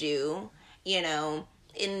want to do? You know,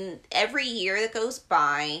 in every year that goes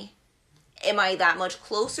by, am I that much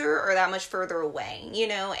closer or that much further away? You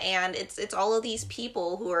know, and it's all of these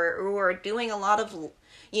people who are doing a lot of,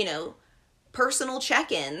 you know, personal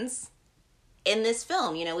check-ins in this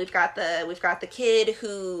film. You know, we've got the kid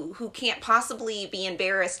who can't possibly be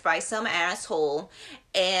embarrassed by some asshole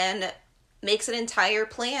and makes an entire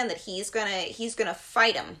plan that he's gonna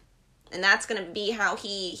fight him, and that's gonna be how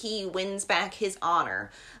he wins back his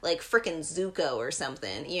honor, like frickin' Zuko or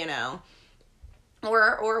something, you know.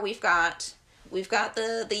 Or we've got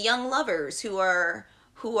the young lovers who are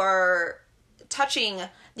touching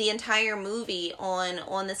the entire movie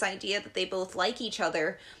on this idea that they both like each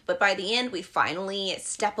other, but by the end we finally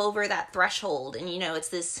step over that threshold, and you know,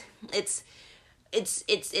 it's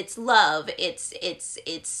love, it's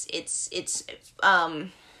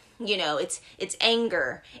you know, it's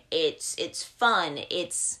anger, it's fun,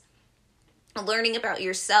 it's learning about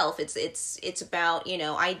yourself, it's about, you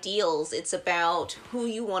know, ideals, it's about who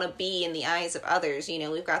you want to be in the eyes of others. You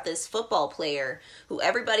know, we've got this football player who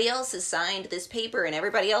everybody else has signed this paper and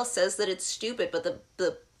everybody else says that it's stupid, but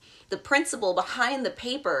the principle behind the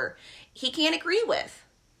paper he can't agree with.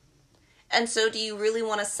 And so do you really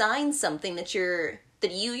want to sign something that you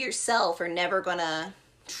yourself are never gonna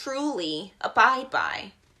truly abide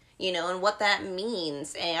by? You know, and what that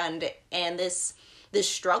means, and this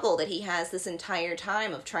struggle that he has this entire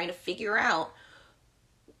time of trying to figure out,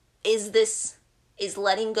 is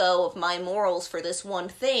letting go of my morals for this one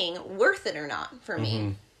thing worth it or not for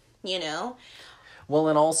me? You know? Well,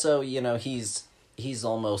 and also, you know, he's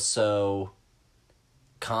almost so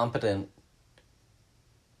competent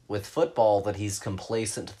with football that he's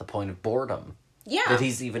complacent to the point of boredom. Yeah. That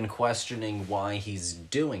he's even questioning why he's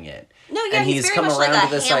doing it. No, yeah, and he's very come much around like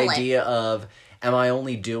to this Hamlet. idea of, am I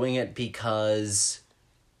only doing it because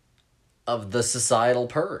of the societal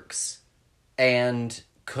perks? And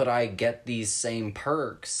could I get these same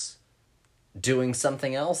perks doing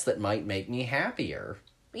something else that might make me happier?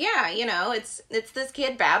 Yeah, you know, it's this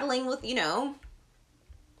kid battling with, you know,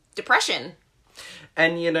 depression.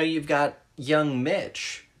 And, you know, you've got young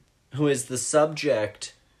Mitch, who is the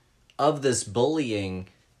subject of this bullying,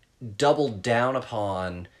 doubled down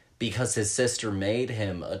upon because his sister made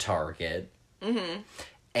him a target.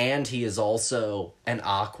 And he is also an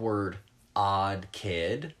awkward, odd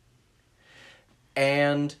kid.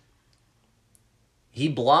 And he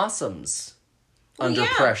blossoms under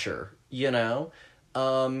pressure, you know?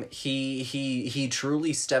 He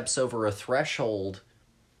truly steps over a threshold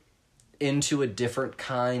into a different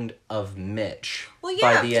kind of Mitch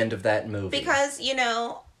by the end of that movie. Because, you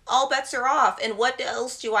know, all bets are off, and what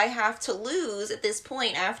else do I have to lose at this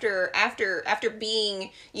point after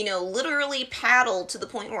being, you know, literally paddled to the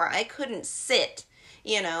point where I couldn't sit?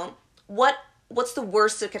 You know, what's the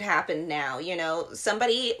worst that could happen now? You know,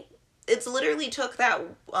 it's literally took that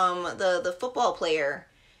the football player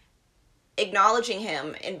acknowledging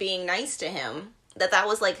him and being nice to him, that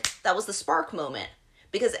was the spark moment.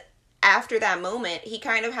 Because after that moment, he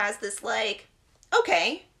kind of has this like,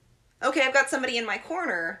 okay, I've got somebody in my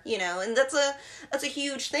corner, and that's a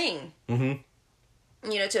huge thing.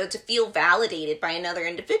 To feel validated by another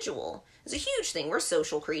individual is a huge thing. We're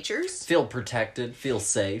social creatures. Feel protected, feel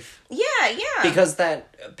safe. Yeah. Because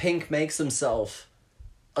that Pink makes himself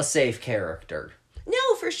a safe character.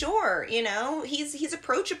 No, for sure. He's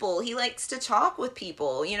approachable. He likes to talk with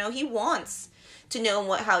people. He wants to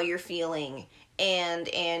know how you're feeling and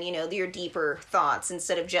your deeper thoughts,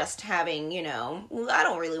 instead of just having, I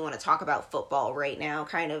don't really want to talk about football right now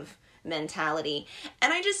kind of mentality.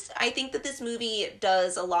 And I think that this movie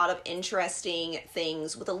does a lot of interesting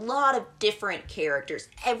things with a lot of different characters.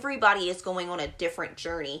 Everybody is going on a different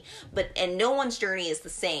journey, and no one's journey is the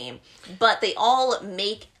same, but they all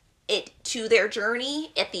make it to their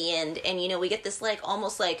journey at the end. And we get this like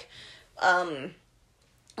almost like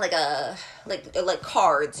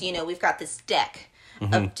cards. We've got this deck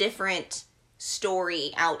of different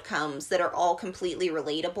story outcomes that are all completely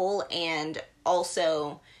relatable, and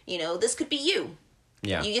also this could be you.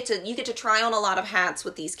 Yeah. You get to try on a lot of hats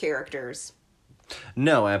with these characters.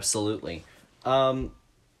 No, absolutely. I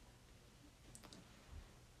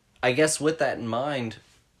guess with that in mind,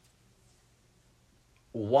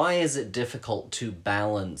 why is it difficult to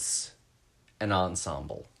balance an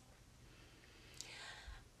ensemble?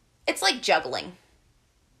 It's like juggling.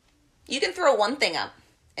 You can throw one thing up,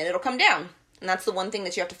 and it'll come down. And that's the one thing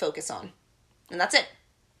that you have to focus on. And that's it.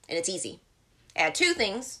 And it's easy. Add two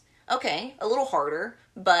things. Okay, a little harder,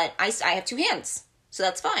 but I have two hands, so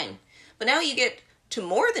that's fine. But now you get to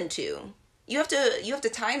more than two. You have to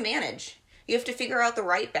time manage. You have to figure out the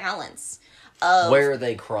right balance of where are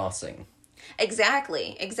they crossing.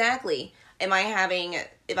 Exactly. Am I having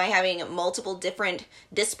multiple different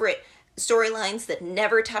disparate storylines that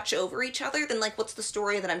never touch over each other? Then like, what's the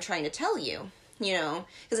story that I'm trying to tell you?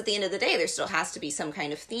 Because at the end of the day, there still has to be some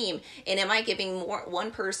kind of theme. And am I giving one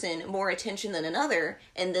person more attention than another?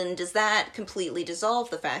 And then does that completely dissolve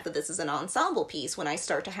the fact that this is an ensemble piece when I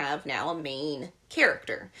start to have now a main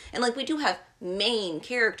character? And like, we do have main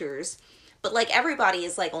characters, but like everybody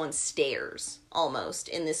is like on stairs almost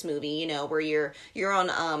in this movie, where you're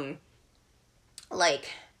on like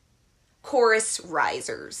chorus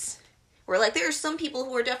risers. Where like there are some people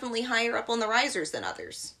who are definitely higher up on the risers than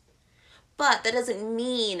others. But that doesn't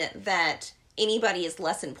mean that anybody is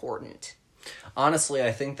less important. Honestly,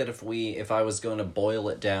 I think that if I was going to boil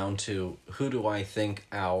it down to who do I think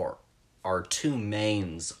our two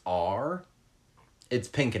mains are, it's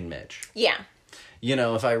Pink and Mitch. Yeah.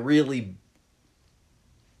 If I really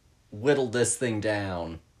whittle this thing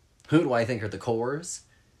down, who do I think are the cores?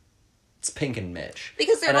 It's Pink and Mitch.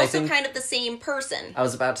 Because they're also kind of the same person. I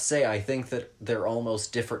was about to say, I think that they're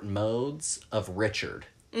almost different modes of Richard.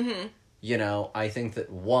 Mm-hmm. I think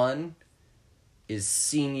that one is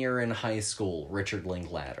senior in high school, Richard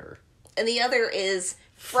Linklater. And the other is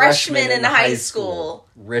freshman in high school,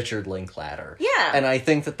 Richard Linklater. Yeah. And I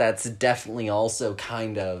think that that's definitely also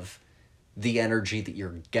kind of the energy that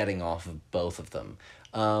you're getting off of both of them.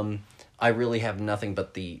 I really have nothing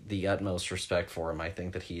but the utmost respect for him. I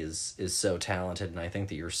think that he is so talented, and I think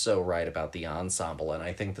that you're so right about the ensemble, and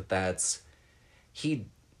I think that that's... He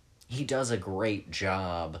does a great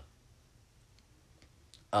job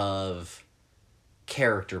of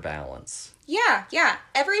character balance. Yeah.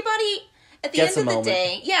 Everybody, at the end of the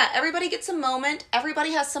day, everybody gets a moment.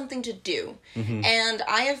 Everybody has something to do. Mm-hmm. And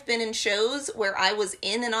I have been in shows where I was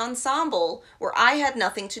in an ensemble where I had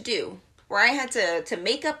nothing to do. Where I had to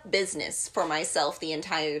make up business for myself the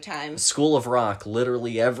entire time. School of Rock,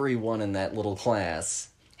 literally everyone in that little class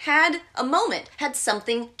had a moment, had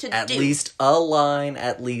something to do. At least a line,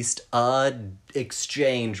 at least a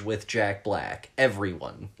exchange with Jack Black.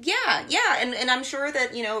 Everyone. Yeah. And I'm sure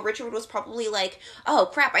that, Richard was probably like, oh,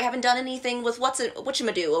 crap, I haven't done anything with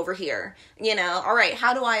whatchamadoo over here. All right,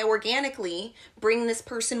 how do I organically bring this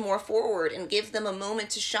person more forward and give them a moment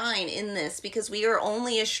to shine in this? Because we are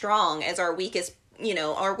only as strong as our weakest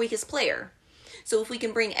player. So if we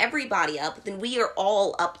can bring everybody up, then we are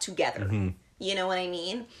all up together. Mm-hmm. You know what I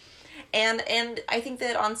mean? And I think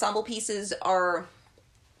that ensemble pieces are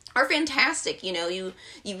fantastic. You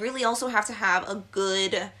really also have to have a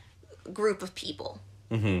good group of people.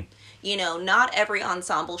 Mm-hmm. Not every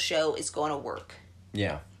ensemble show is going to work.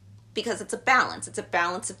 Yeah. Because it's a balance. It's a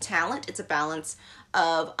balance of talent. It's a balance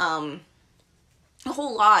of a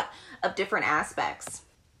whole lot of different aspects.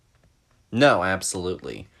 No,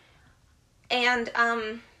 absolutely. And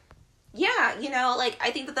yeah, like,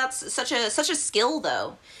 I think that that's such a skill,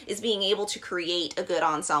 though, is being able to create a good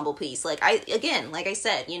ensemble piece. Like, like I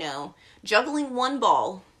said, juggling one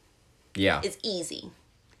ball is easy.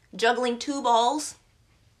 Juggling two balls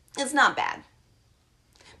is not bad.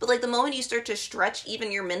 But, like, the moment you start to stretch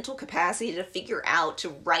even your mental capacity to figure out, to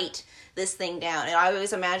write this thing down, and I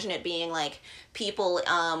always imagine it being, like, people,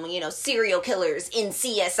 serial killers in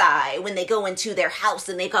CSI, when they go into their house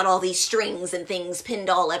and they've got all these strings and things pinned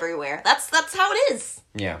all everywhere. That's how it is.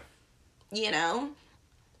 Yeah.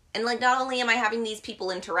 And, like, not only am I having these people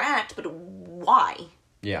interact, but why?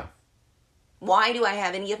 Yeah. Why do I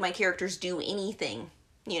have any of my characters do anything?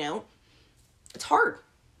 It's hard.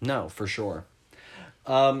 No, for sure.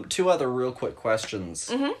 Two other real quick questions.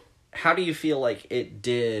 Mm-hmm. How do you feel like it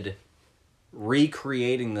did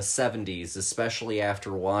recreating the 70s, especially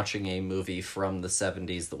after watching a movie from the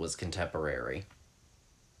 70s that was contemporary?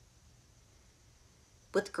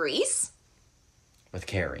 With Grease? With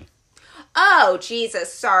Carrie. Oh,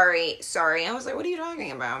 Jesus, sorry. I was like, what are you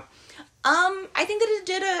talking about? I think that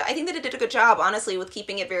it did a good job, honestly, with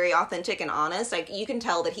keeping it very authentic and honest. Like, you can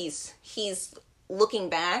tell that he's looking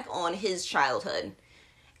back on his childhood,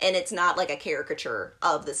 and it's not like a caricature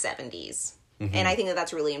of the 70s. Mm-hmm. And I think that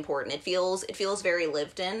that's really important. It feels very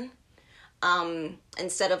lived in.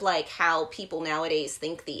 Instead of, like, how people nowadays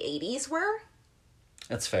think the 80s were.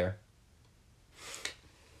 That's fair.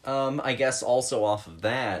 I guess also off of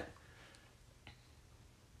that,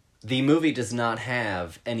 the movie does not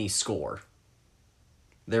have any score.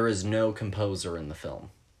 There is no composer in the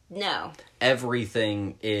film. No.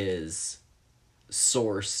 Everything is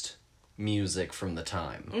sourced music from the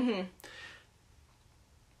time. Mm-hmm.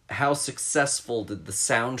 How successful did the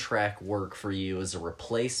soundtrack work for you as a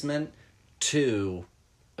replacement to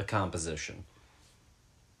a composition?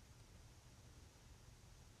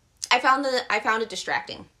 I found it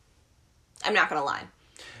distracting. I'm not gonna lie.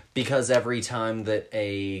 Because every time that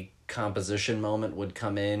a composition moment would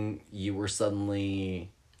come in, you were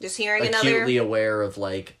suddenly just hearing acutely aware of,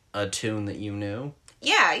 like, a tune that you knew?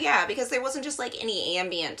 Yeah, because there wasn't just, like, any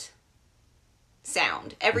ambient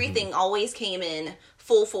sound. Everything always came in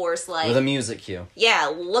full force, like, with a music cue.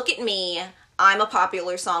 Yeah, look at me. I'm a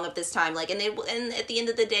popular song of this time. Like, and at the end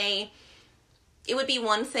of the day, it would be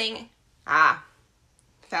one thing.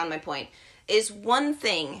 Found my point. Is one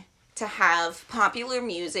thing to have popular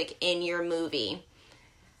music in your movie,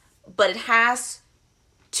 but it has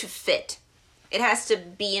to fit. It has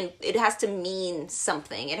to mean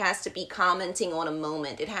something. It has to be commenting on a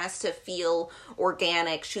moment. It has to feel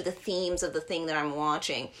organic to the themes of the thing that I'm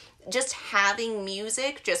watching. Just having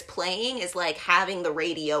music just playing is like having the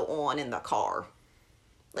radio on in the car.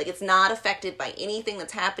 Like, it's not affected by anything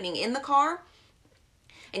that's happening in the car.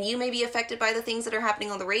 And you may be affected by the things that are happening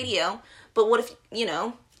on the radio, but what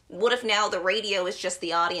if now the radio is just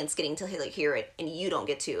the audience getting to, like, hear it and you don't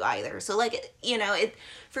get to either? So, like,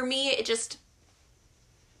 for me, it just,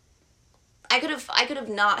 I could have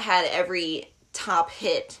not had every top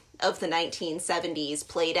hit of the 1970s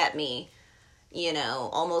played at me,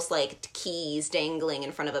 almost like keys dangling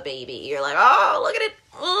in front of a baby. You're like, oh, look at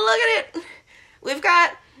it.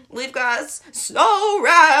 We've got Snow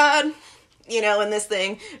Ride, in this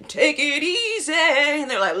thing. Take it easy. And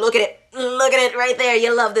they're like, look at it right there.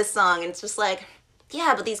 You love this song. And it's just like,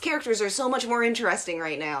 yeah, but these characters are so much more interesting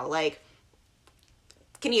right now. Like,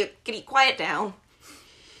 can you quiet down?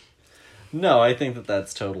 No, I think that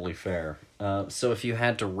that's totally fair. So if you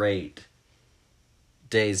had to rate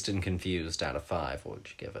Dazed and Confused out of 5, what would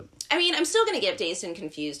you give it? I mean, I'm still going to give Dazed and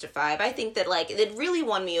Confused a 5. I think that, like, it really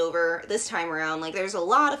won me over this time around. Like, there's a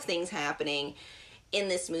lot of things happening in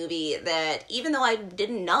this movie that, even though I did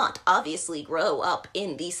not obviously grow up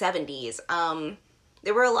in the 70s,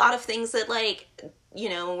 there were a lot of things that, like,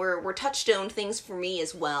 were touchstone things for me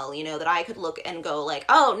as well, that I could look and go, like,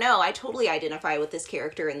 oh, no, I totally identify with this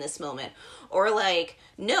character in this moment. Or, like,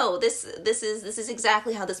 no, this is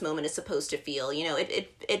exactly how this moment is supposed to feel.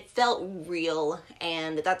 It felt real,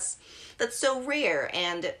 and that's so rare.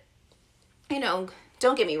 And,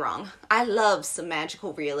 don't get me wrong, I love some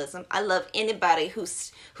magical realism. I love anybody who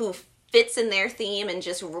fits in their theme and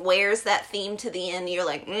just wears that theme to the end. You're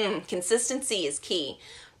like, consistency is key.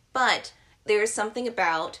 But there's something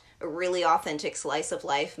about a really authentic slice of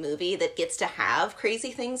life movie that gets to have crazy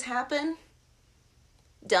things happen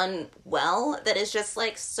done well that is just,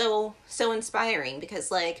 like, so inspiring, because,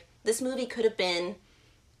 like, this movie could have been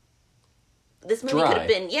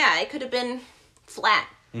it could have been flat.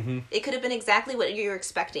 Mm-hmm. It could have been exactly what you're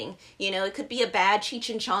expecting. It could be a bad Cheech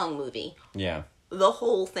and Chong movie. Yeah. The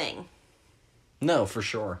whole thing. No, for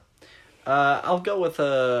sure. I'll go with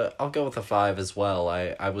a 5 as well.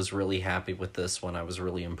 I was really happy with this one. I was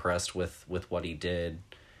really impressed with what he did.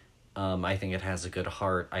 I think it has a good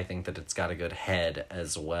heart. I think that it's got a good head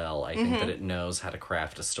as well. I think that it knows how to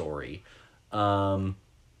craft a story.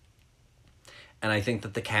 And I think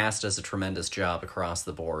that the cast does a tremendous job across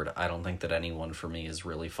the board. I don't think that anyone for me is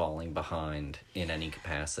really falling behind in any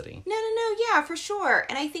capacity. No, yeah, for sure.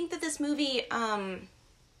 And I think that this movie,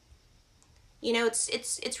 you know,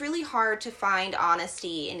 it's really hard to find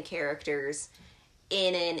honesty in characters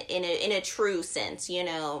in a true sense, you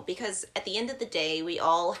know, because at the end of the day, we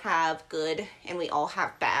all have good and we all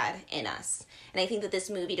have bad in us. And I think that this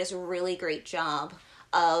movie does a really great job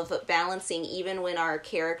of balancing, even when our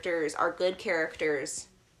characters, our good characters,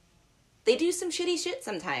 they do some shitty shit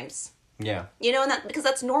sometimes. Yeah. You know, and that, because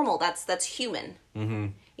that's normal, that's human. Mm-hmm.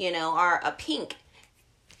 You know, a Pink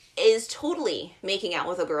is totally making out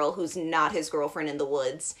with a girl who's not his girlfriend in the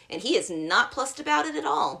woods, and he is not plussed about it at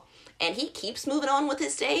all. And he keeps moving on with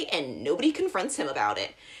his day, and nobody confronts him about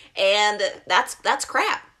it. And that's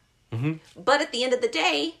crap. Mm-hmm. But at the end of the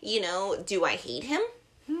day, you know, do I hate him?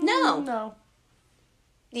 No. No.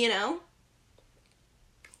 You know?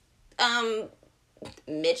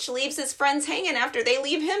 Mitch leaves his friends hanging after they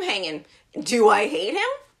leave him hanging. Do I hate him?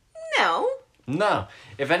 No. No.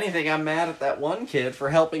 If anything, I'm mad at that one kid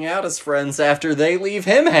for helping out his friends after they leave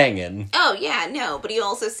him hanging. Oh, yeah, no. But you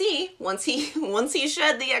also see, once he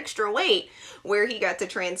shed the extra weight, where he got to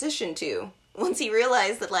transition to. Once he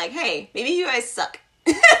realized that, like, hey, maybe you guys suck.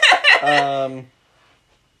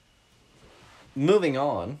 Moving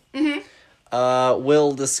on.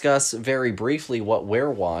 We'll discuss very briefly what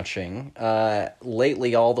we're watching.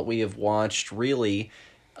 Lately, all that we have watched, really,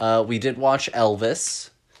 we did watch Elvis,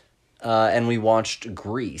 and we watched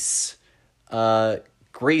Grease.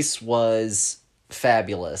 Grease was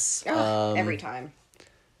fabulous. Every time.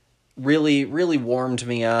 Really, really warmed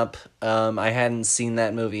me up. I hadn't seen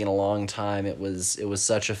that movie in a long time. It was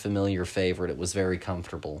such a familiar favorite. It was very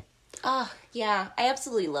comfortable. Yeah, I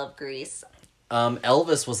absolutely love Grease.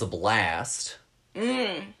 Elvis was a blast.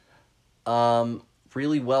 Really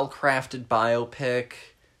well-crafted biopic.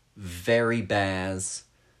 Very Baz.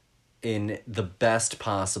 In the best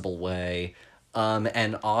possible way.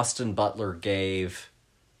 And Austin Butler gave,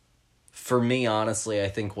 for me, honestly, I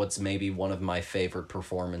think what's maybe one of my favorite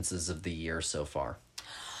performances of the year so far.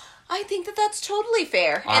 I think that that's totally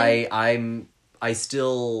fair. And I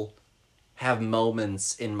still have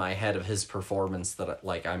moments in my head of his performance that,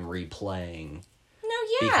 like, I'm replaying. No,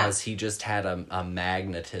 yeah. Because he just had a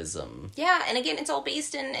magnetism. Yeah, and again, it's all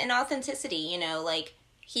based in authenticity, you know, like,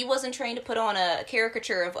 he wasn't trying to put on a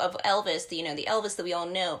caricature of Elvis, the Elvis that we all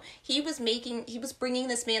know. He was bringing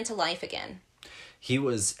this man to life again. He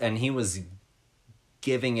was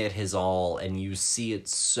giving it his all, and you see it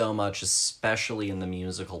so much, especially in the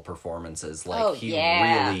musical performances. Like,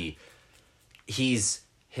 he's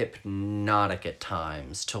hypnotic at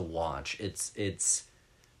times to watch.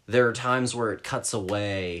 There are times where it cuts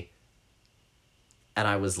away, and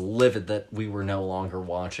I was livid that we were no longer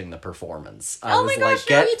watching the performance. I was like,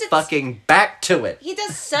 get fucking back to it. He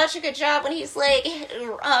does such a good job when he's like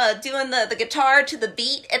doing the guitar to the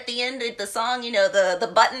beat at the end of the song, you know, the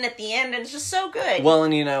button at the end, and it's just so good. Well,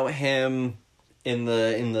 and you know, him in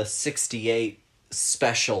the 68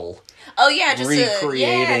 special. Oh yeah, just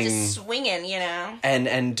recreating, just swinging, you know.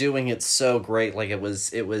 And doing it so great, like it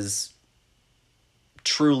was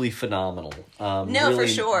truly phenomenal. Really, for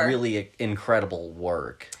sure. Really incredible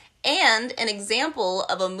work. And an example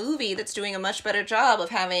of a movie that's doing a much better job of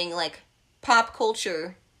having, like, pop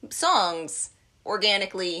culture songs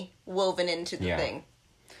organically woven into the thing.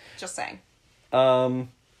 Just saying.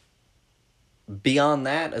 Beyond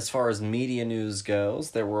that, as far as media news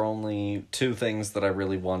goes, there were only 2 things that I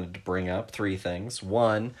really wanted to bring up. 3 things.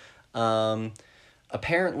 One,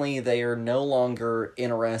 apparently, they are no longer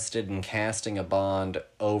interested in casting a Bond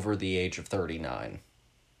over the age of 39.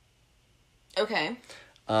 Okay.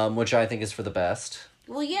 Which I think is for the best.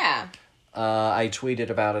 Well, yeah. I tweeted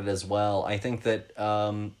about it as well. I think that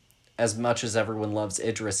as much as everyone loves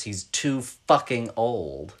Idris, he's too fucking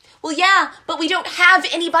old. Well, yeah, but we don't have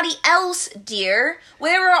anybody else, dear.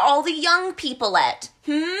 Where are all the young people at?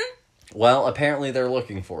 Well, apparently they're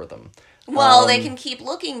looking for them. Well, they can keep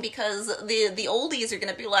looking because the oldies are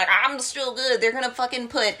going to be like, I'm still good. They're going to fucking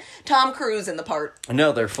put Tom Cruise in the part.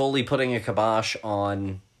 No, they're fully putting a kibosh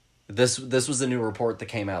on... This was a new report that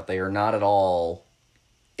came out. They are not at all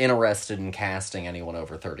interested in casting anyone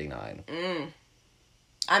over 39.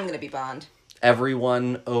 I'm going to be Bond.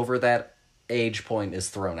 Everyone over that age point is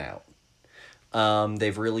thrown out.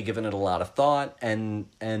 They've really given it a lot of thought, and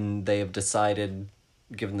they have decided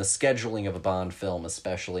given the scheduling of a Bond film,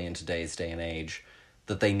 especially in today's day and age,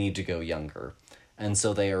 that they need to go younger. And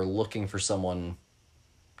so they are looking for someone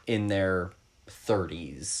in their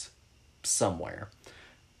 30s somewhere.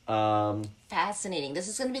 Fascinating. This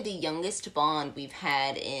is going to be the youngest Bond we've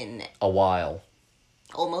had in a while.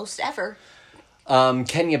 Almost ever.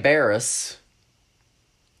 Kenya Barris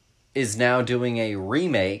is now doing a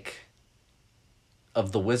remake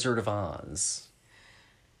of The Wizard of Oz.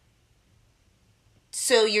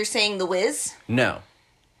 So you're saying The Wiz? No.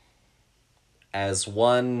 As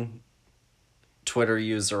one Twitter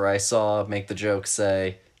user I saw make the joke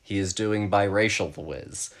say, he is doing biracial The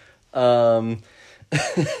Wiz.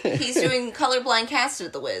 He's doing colorblind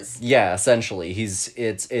casted The Wiz. Yeah, essentially.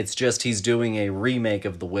 It's just he's doing a remake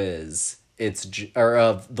of The Wiz. Or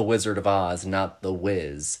of The Wizard of Oz, not The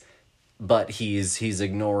Wiz. But he's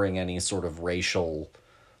ignoring any sort of racial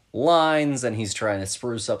lines, and he's trying to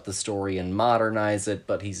spruce up the story and modernize it,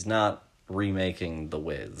 but he's not remaking The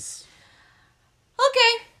Wiz.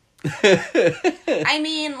 Okay. I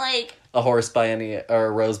mean, like... A rose by any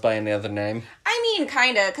other name? I mean,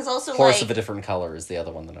 kinda, because also, Horse of a Different Color is the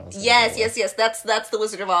other one that I was thinking Yes. That's the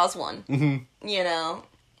Wizard of Oz one. Mm-hmm. You know?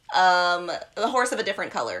 The Horse of a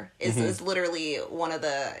Different Color is literally one of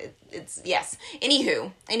the... It's... Yes.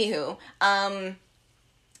 Anywho.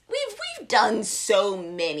 We've done so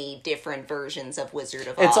many different versions of Wizard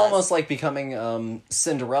of Oz. It's almost like becoming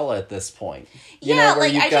Cinderella at this point.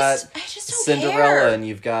 I just don't Cinderella care. And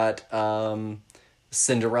you've got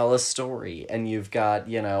Cinderella's Story, and you've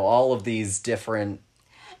got, all of these different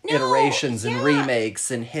iterations and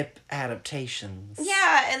remakes and hip adaptations.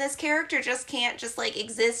 Yeah, and this character just can't just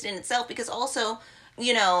exist in itself, because also,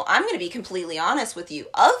 I'm going to be completely honest with you.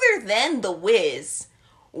 Other than The Wiz,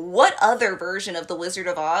 what other version of The Wizard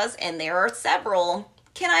of Oz, and there are several,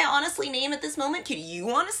 can I honestly name at this moment? Can you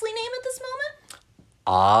honestly name at this moment?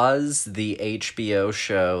 Oz, the HBO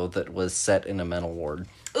show that was set in a mental ward.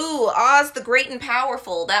 Ooh, Oz the Great and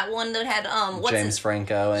Powerful. That one that had, James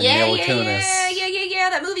Franco and Mila Kunis. Yeah.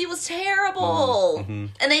 That movie was terrible. Mm-hmm.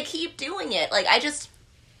 And they keep doing it. I just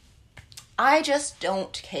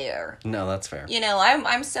don't care. No, that's fair.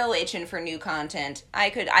 I'm so itching for new content. I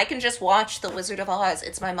can just watch The Wizard of Oz.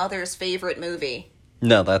 It's my mother's favorite movie.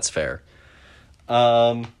 No, that's fair.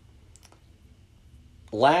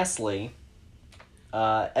 Lastly,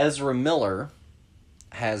 Ezra Miller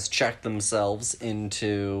has checked themselves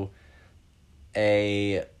into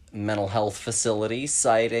a mental health facility,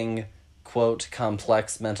 citing, quote,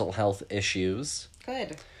 complex mental health issues.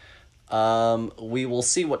 Good. We will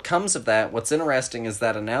see what comes of that. What's interesting is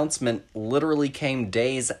that announcement literally came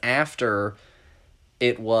days after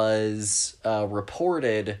it was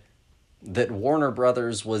reported that Warner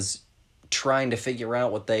Brothers was trying to figure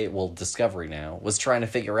out Discovery now, was trying to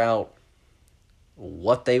figure out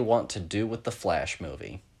what they want to do with the Flash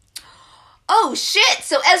movie. Oh, shit!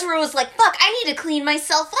 So Ezra was like, fuck, I need to clean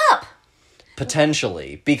myself up!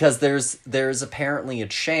 Potentially, because there's apparently a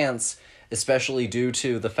chance, especially due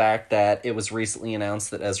to the fact that it was recently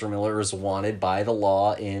announced that Ezra Miller is wanted by the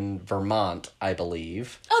law in Vermont, I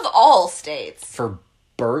believe. Of all states. For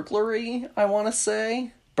burglary, I want to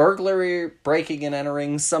say. Burglary, breaking and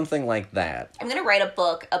entering, something like that. I'm going to write a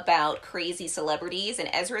book about crazy celebrities, and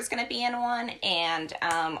Ezra's going to be in one, and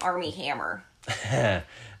Armie Hammer.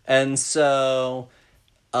 And so...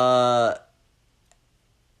 and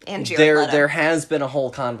Jared Leto. There has been a whole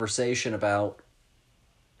conversation about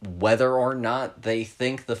whether or not they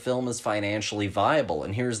think the film is financially viable.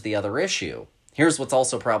 And here's the other issue. Here's what's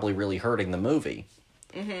also probably really hurting the movie.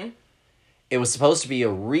 Mm-hmm. It was supposed to be a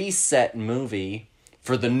reset movie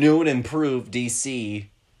for the new and improved DC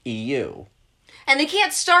EU. And they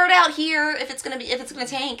can't start out here if it's gonna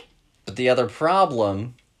tank. But the other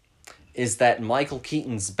problem is that Michael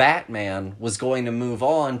Keaton's Batman was going to move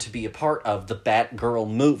on to be a part of the Batgirl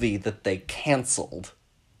movie that they canceled.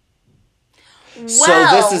 Well, so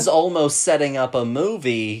this is almost setting up a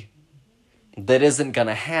movie that isn't going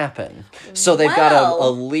to happen. So they've got a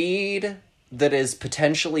lead that is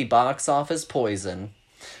potentially box office poison,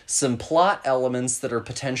 some plot elements that are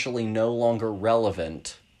potentially no longer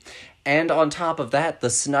relevant, and on top of that, the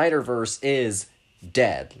Snyderverse is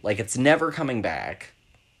dead. It's never coming back.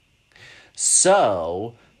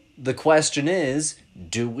 So, the question is,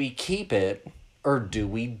 do we keep it, or do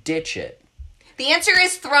we ditch it? The answer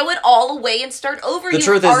is throw it all away and start over. The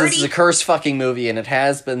truth is, this is a cursed fucking movie, and it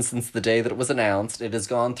has been since the day that it was announced. It has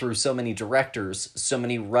gone through so many directors, so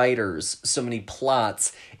many writers, so many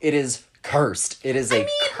plots. It is cursed. It is a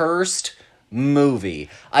cursed movie.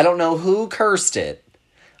 I don't know who cursed it,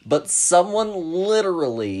 but someone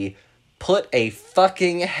literally put a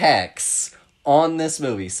fucking hex on this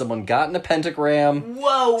movie. Someone got in a pentagram,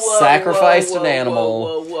 Whoa, sacrificed whoa, an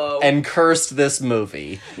animal, whoa. and cursed this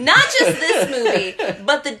movie. Not just this movie,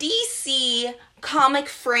 but the DC comic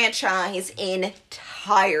franchise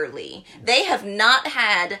entirely. They have not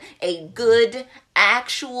had a good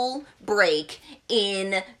actual break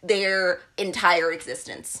in their entire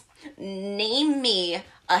existence. Name me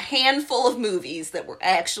a handful of movies that were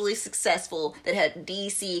actually successful that had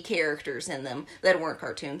DC characters in them that weren't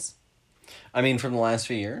cartoons. I mean, from the last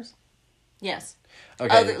few years? Yes.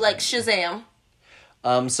 Okay. Like Shazam.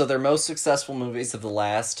 So their most successful movies of the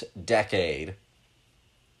last decade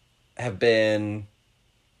have been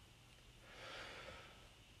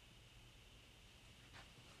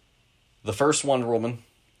the first Wonder Woman,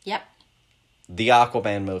 Yep. the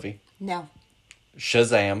Aquaman movie, No.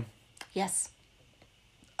 Shazam, Yes.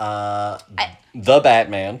 the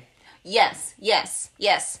Batman, Yes.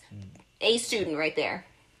 A student right there.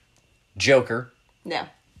 Joker. No.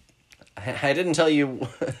 I didn't tell you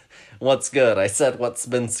what's good. I said what's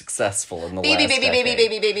been successful in the last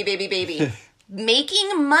decade. Baby.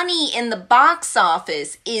 Making money in the box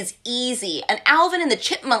office is easy. An Alvin and the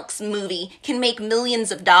Chipmunks movie can make millions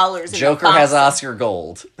of dollars in Joker the box has office. Oscar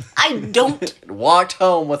Gold. I don't Walked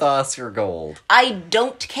home with Oscar Gold. I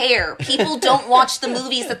don't care. People don't watch the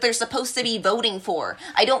movies that they're supposed to be voting for.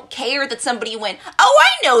 I don't care that somebody went, "Oh,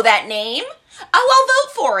 I know that name. Oh, I'll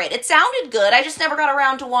vote for it. It sounded good. I just never got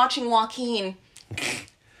around to watching Joaquin."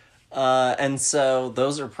 And so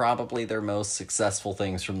those are probably their most successful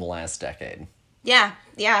things from the last decade. Yeah.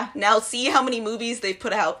 Now see how many movies they've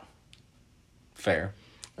put out. Fair.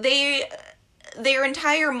 Their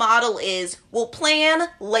entire model is, we'll plan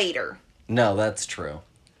later. No, that's true.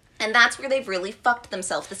 And that's where they've really fucked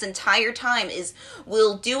themselves this entire time is,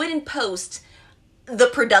 we'll do it in post the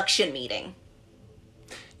production meeting.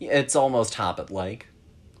 It's almost Hobbit-like.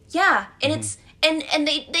 Yeah, and it's and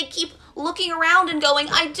they keep looking around and going,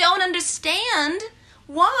 I don't understand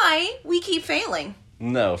why we keep failing.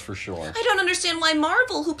 No, for sure. I don't understand why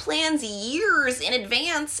Marvel, who plans years in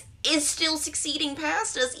advance, is still succeeding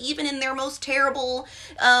past us, even in their most terrible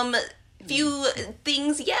few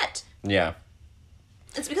things yet. Yeah.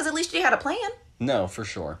 It's because at least you had a plan. No, for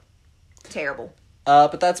sure. Terrible.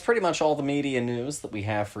 But that's pretty much all the media news that we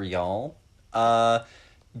have for y'all.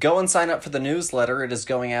 Go and sign up for the newsletter. It is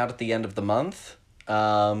going out at the end of the month.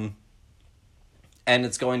 And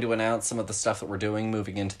it's going to announce some of the stuff that we're doing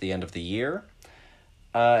moving into the end of the year.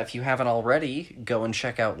 If you haven't already, go and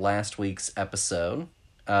check out last week's episode.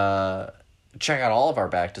 Check out all of our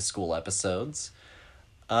back to school episodes.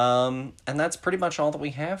 And that's pretty much all that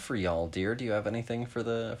we have for y'all, dear. Do you have anything for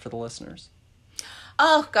the listeners?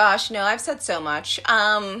 Oh gosh, no, I've said so much.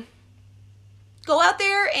 Go out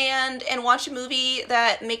there and watch a movie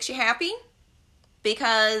that makes you happy,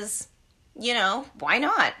 because, why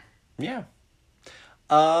not? Yeah.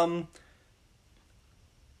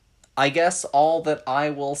 I guess all that I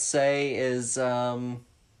will say is,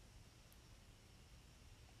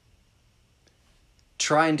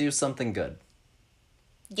 try and do something good.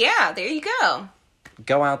 Yeah, there you go.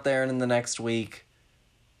 Go out there and in the next week,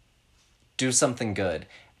 do something good.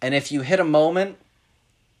 And if you hit a moment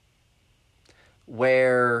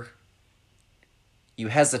where you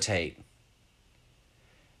hesitate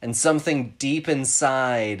and something deep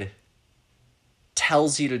inside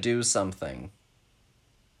tells you to do something,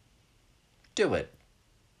 do it.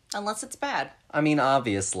 Unless it's bad. I mean,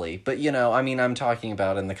 obviously, but I'm talking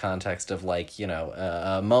about in the context of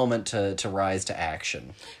a moment to rise to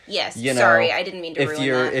action. Yes, sorry, I didn't mean to ruin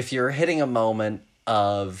that. If you're hitting a moment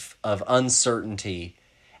of uncertainty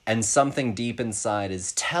and something deep inside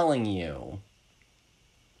is telling you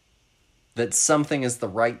that something is the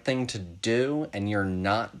right thing to do and you're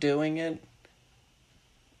not doing it,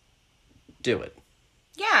 do it.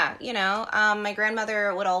 Yeah, my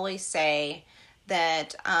grandmother would always say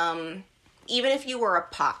that even if you were a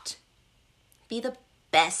pot, be the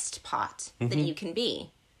best pot that you can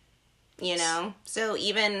be. So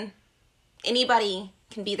even anybody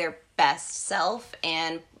can be their best self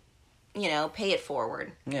and, pay it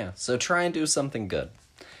forward. Yeah, so try and do something good.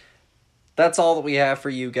 That's all that we have for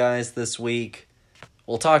you guys this week.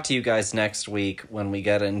 We'll talk to you guys next week when we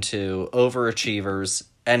get into overachievers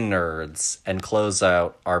and nerds and close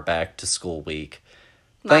out our back to school week.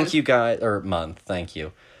 Thank you guys, thank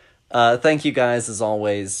you. Thank you guys as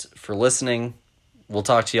always for listening. We'll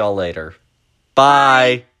talk to y'all later.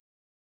 Bye.